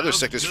 Nice. I got another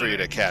sickness for you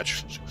to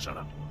catch. Shut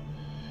up.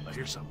 I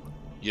hear something.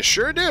 You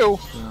sure do.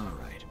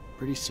 Alright.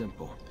 Pretty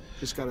simple.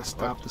 Just gotta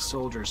stop the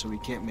soldier so he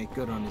can't make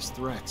good on his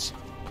threats.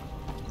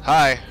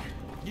 Hi.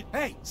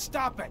 Hey,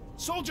 stop it!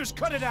 Soldiers,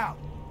 cut it out!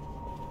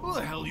 Who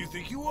the hell do you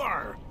think you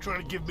are?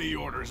 Trying to give me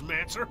orders,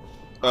 Mancer?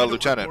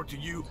 Lieutenant. Report to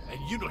you, and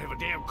you don't have a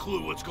damn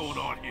clue what's going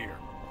on here.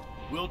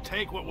 We'll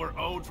take what we're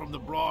owed from the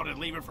broad and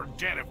leave it for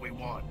dead if we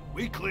want.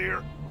 We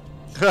clear?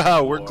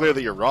 We're clear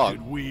that you're wrong.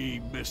 Did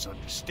we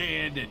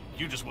misunderstand and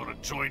you just want to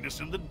join us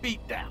in the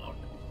beatdown?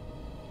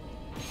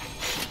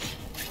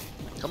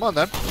 Come on,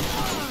 then.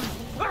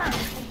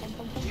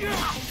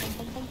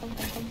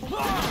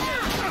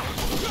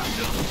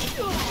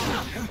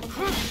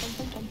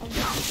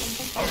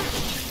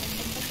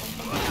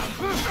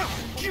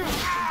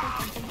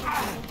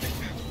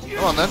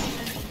 Come on, then.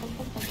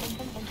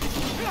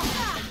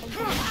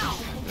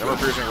 Never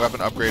piercing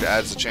weapon upgrade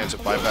adds the chance of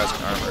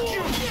bypassing armor.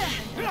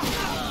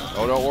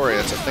 Oh, don't worry.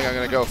 That's the thing I'm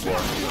going to go for.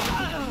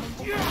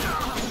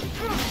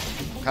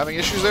 Having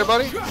issues there,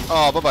 buddy?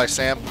 Oh, bye-bye,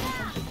 Sam.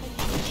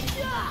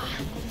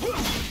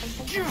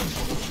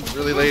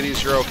 Really,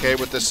 ladies, you're okay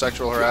with this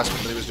sexual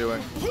harassment that he was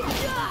doing?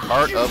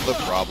 Part of the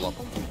problem.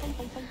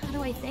 How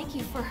do I thank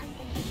you for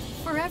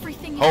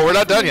everything? Oh, we're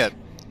not done yet.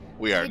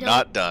 We are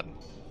not done.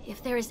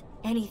 If there is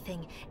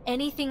anything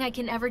I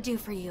can ever do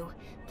for you,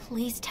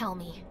 please tell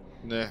me.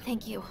 Nah.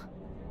 Thank you.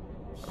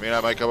 I mean,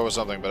 I might come up with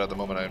something, but at the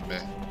moment I'm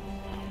meh.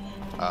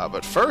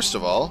 But first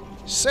of all,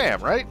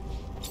 Sam, right?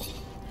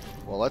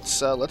 Well,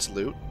 let's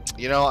loot.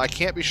 You know, I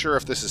can't be sure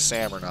if this is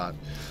Sam or not.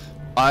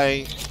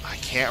 I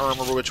can't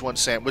remember which one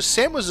Sam was.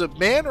 Sam was a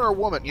man or a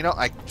woman? You know,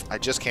 I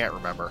just can't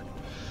remember.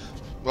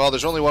 Well,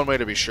 there's only one way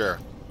to be sure.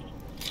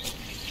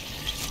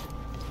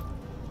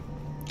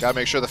 Gotta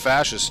make sure the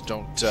fascists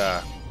don't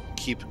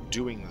keep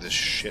doing this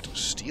shit.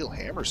 Steel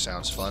hammer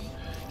sounds fun.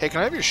 Hey, can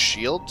I have your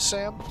shield,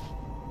 Sam?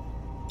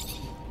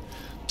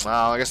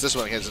 Well, I guess this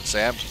one isn't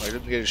Sam. I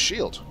didn't get his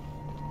shield.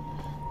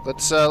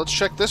 Let's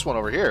check this one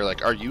over here.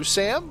 Like, are you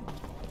Sam?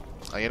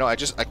 You know, I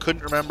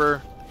couldn't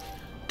remember.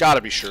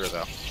 Gotta be sure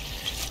though.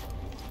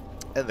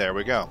 And there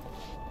we go.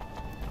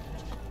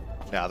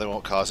 Now they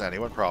won't cause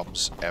anyone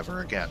problems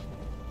ever again.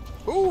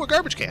 Ooh, a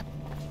garbage can.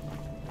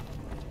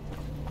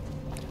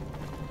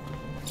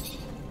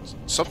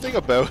 Something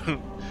about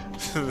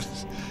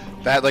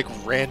that, like,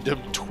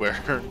 random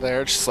twirl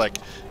there, just like,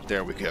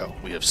 there we go.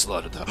 We have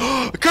slaughtered the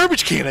a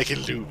garbage can I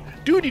can loot.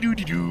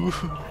 Doody-doody-doo.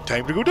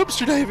 Time to go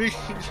dumpster diving.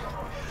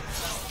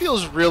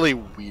 Feels really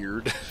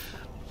weird,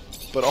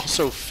 but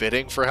also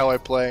fitting for how I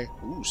play.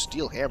 Ooh,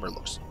 steel hammer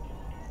looks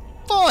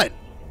fun.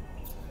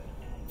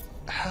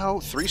 How?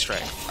 3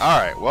 strength.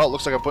 Alright, well, it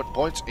looks like I'm putting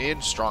points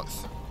in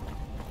strength.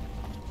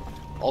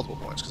 Multiple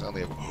points, because I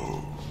only have...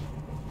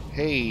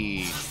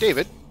 Hey,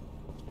 David.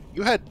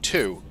 You had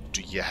 2.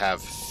 Do you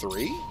have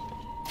 3?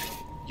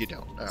 You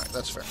don't. Alright,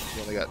 that's fair.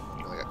 You only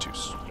got 2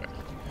 strength.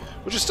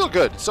 Which is still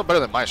good. It's still better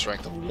than my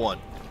strength of 1.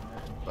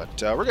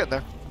 But we're getting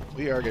there.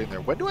 We are getting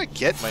there. When do I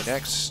get my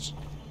next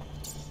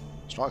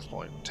strength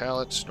point?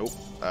 Talents? Nope.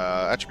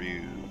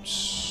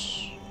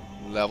 Attributes.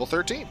 Level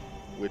 13.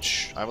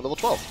 Which I'm at level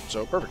 12.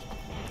 So perfect.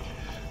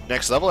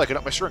 Next level, I can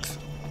up my strength.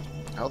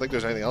 I don't think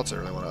there's anything else I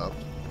really want to up.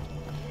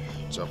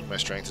 So my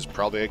strength is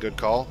probably a good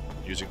call.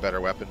 Using better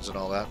weapons and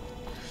all that.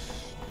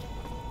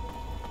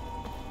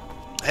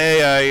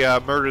 Hey, I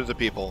murdered the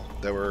people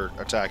that were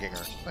attacking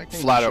her. Like,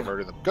 flat out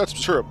murdered them. Got some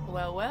syrup.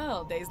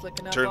 Well, day's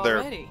looking up Turned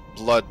already. their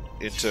blood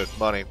into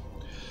money.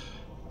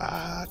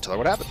 Tell her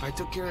what happened. I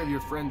took care of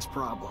your friend's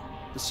problem.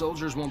 The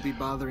soldiers won't be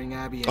bothering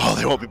Abby anymore. Oh,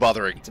 they won't be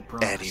bothering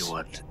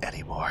anyone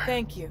anymore.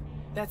 Thank you.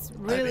 That's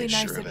really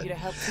nice of you to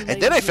help.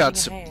 And then I found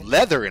some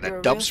leather in a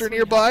dumpster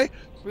nearby.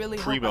 Really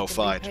Primo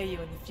find. Repay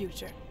you in the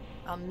future.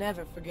 I'll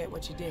never forget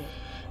what you did.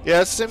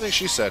 Yeah, it's the same thing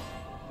she said.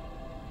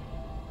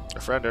 A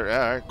friend,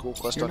 alright, cool,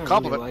 quest You're on not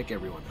compliment. really like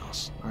everyone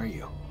else, are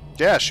you?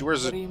 Yeah, she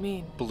wears What do you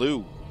mean?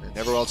 blue, and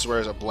everyone else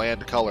wears a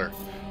bland color.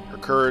 Her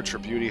courage, her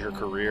beauty, her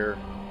career.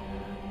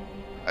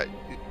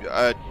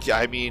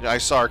 I mean, I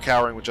saw her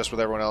cowering with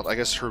everyone else. I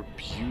guess her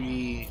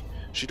beauty,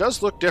 she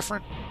does look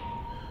different,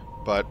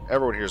 but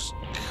everyone here's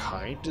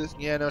kind of.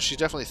 Yeah, no, she's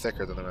definitely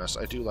thicker than the rest.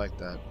 I do like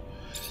that.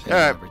 Did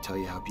I ever tell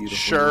you how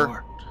beautiful you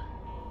are?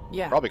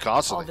 Yeah. Probably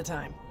constantly. All the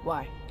time.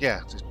 Why?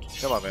 Yeah,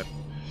 come on, man.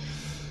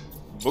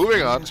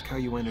 Moving on. Ask how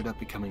you ended up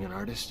becoming an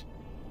artist?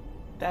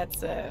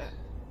 That's a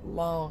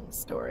long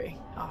story,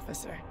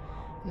 officer.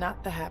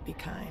 Not the happy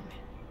kind.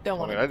 Don't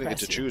want to I didn't get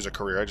to choose a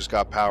career. I just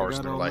got powers,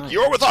 and they're like, night.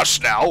 "You're with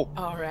us now."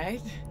 All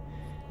right.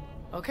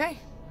 Okay.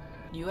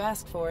 You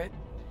asked for it.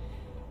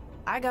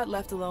 I got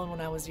left alone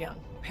when I was young.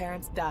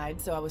 Parents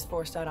died, so I was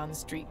forced out on the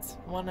streets.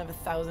 One of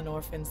 1,000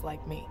 orphans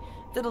like me.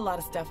 Did a lot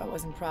of stuff I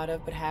wasn't proud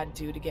of, but had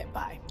to get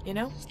by. You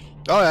know?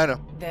 Oh, yeah, I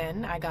know.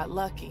 Then I got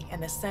lucky,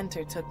 and the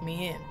center took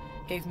me in.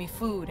 Gave me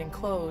food and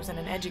clothes and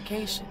an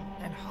education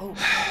and hope.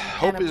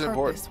 Hope and a is purpose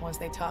important. Once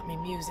they taught me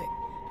music.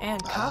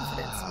 And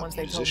confidence once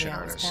they told me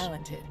I was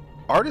talented.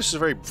 Artist is a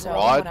very So when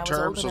broad I was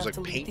term, old so it's enough like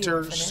to leave the painter,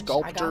 orphanage, I got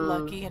sculptor.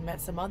 lucky and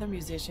met some other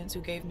musicians who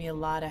gave me a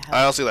lot of help.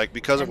 I honestly, like,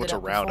 because of what's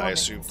Ended up around, I performing in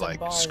assumed, some like,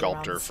 bars around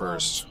sculptor the slums.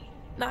 first.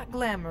 Not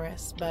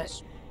glamorous,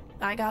 but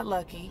I got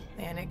lucky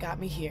and it got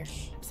me here.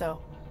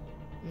 So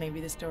maybe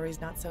the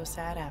story's not so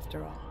sad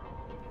after all.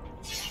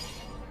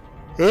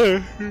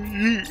 I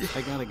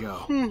gotta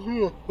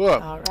go.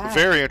 Well, All right.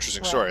 very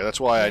interesting story. That's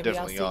why I maybe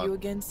definitely I'll see you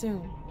again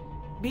soon.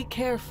 Be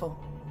careful.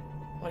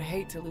 Would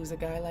hate to lose a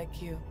guy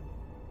like you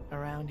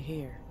around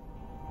here.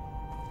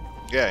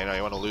 Yeah, you know,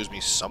 you want to lose me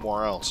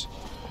somewhere else.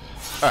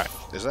 Alright,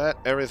 is that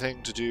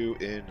everything to do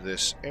in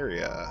this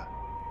area?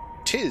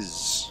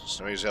 Tis!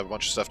 So we just have a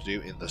bunch of stuff to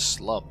do in the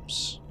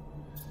slums.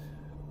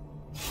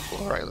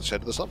 Alright, let's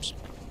head to the slums.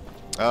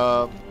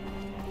 Let's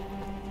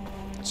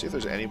see if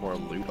there's any more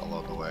loot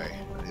along the way.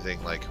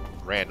 Anything, like,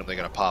 randomly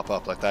gonna pop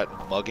up, like that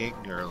mugging,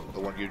 or the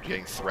one you're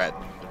getting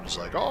threatened, and it's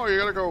like, oh, you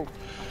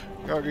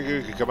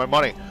gotta get my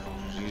money.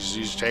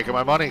 He's taking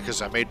my money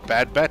because I made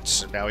bad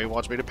bets, and now he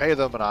wants me to pay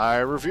them, and I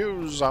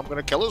refuse. I'm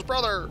gonna kill his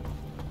brother.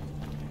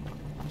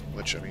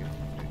 Which, I mean,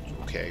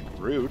 okay,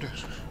 rude.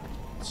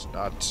 It's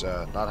not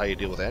how you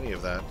deal with any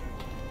of that.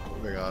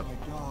 Moving on. Oh my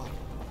God.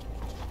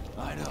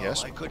 I know.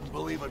 Yes? I couldn't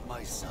believe it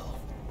myself.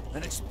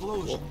 An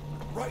explosion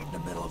right in the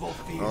middle of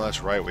Ophir. Oh,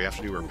 that's right. We have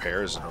to do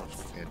repairs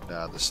in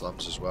the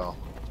slums as well.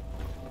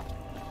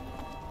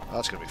 Oh,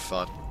 that's gonna be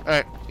fun. All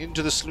right,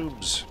 into the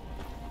slums.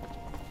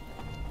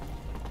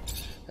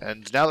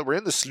 And now that we're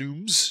in the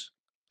slums,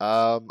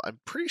 I'm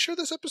pretty sure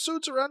this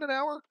episode's around an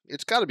hour.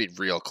 It's got to be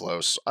real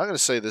close. I'm going to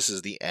say this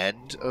is the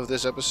end of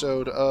this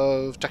episode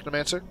of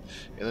Technomancer.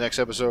 In the next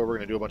episode, we're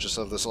going to do a bunch of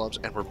stuff in the slums,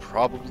 and we're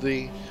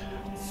probably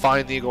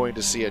finally going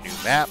to see a new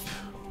map,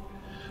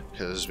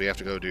 because we have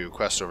to go do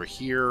quests over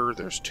here.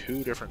 There's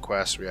 2 different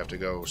quests. We have to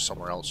go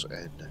somewhere else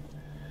in.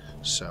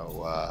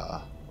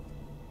 So,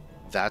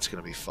 that's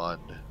going to be fun.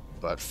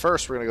 But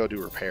first, we're going to go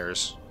do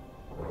repairs.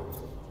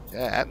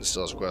 Yeah, Atten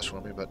still has a quest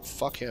for me, but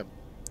fuck him.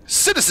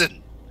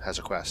 Citizen has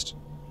a quest.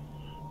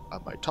 I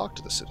might talk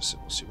to the citizen.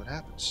 We'll see what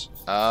happens.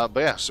 But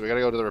yeah, so we gotta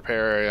go to the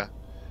repair area.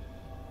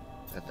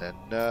 And then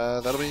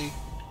that'll be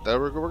what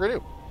we're gonna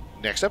do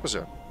next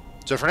episode.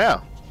 So for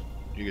now,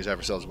 you guys have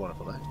yourselves a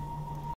wonderful night.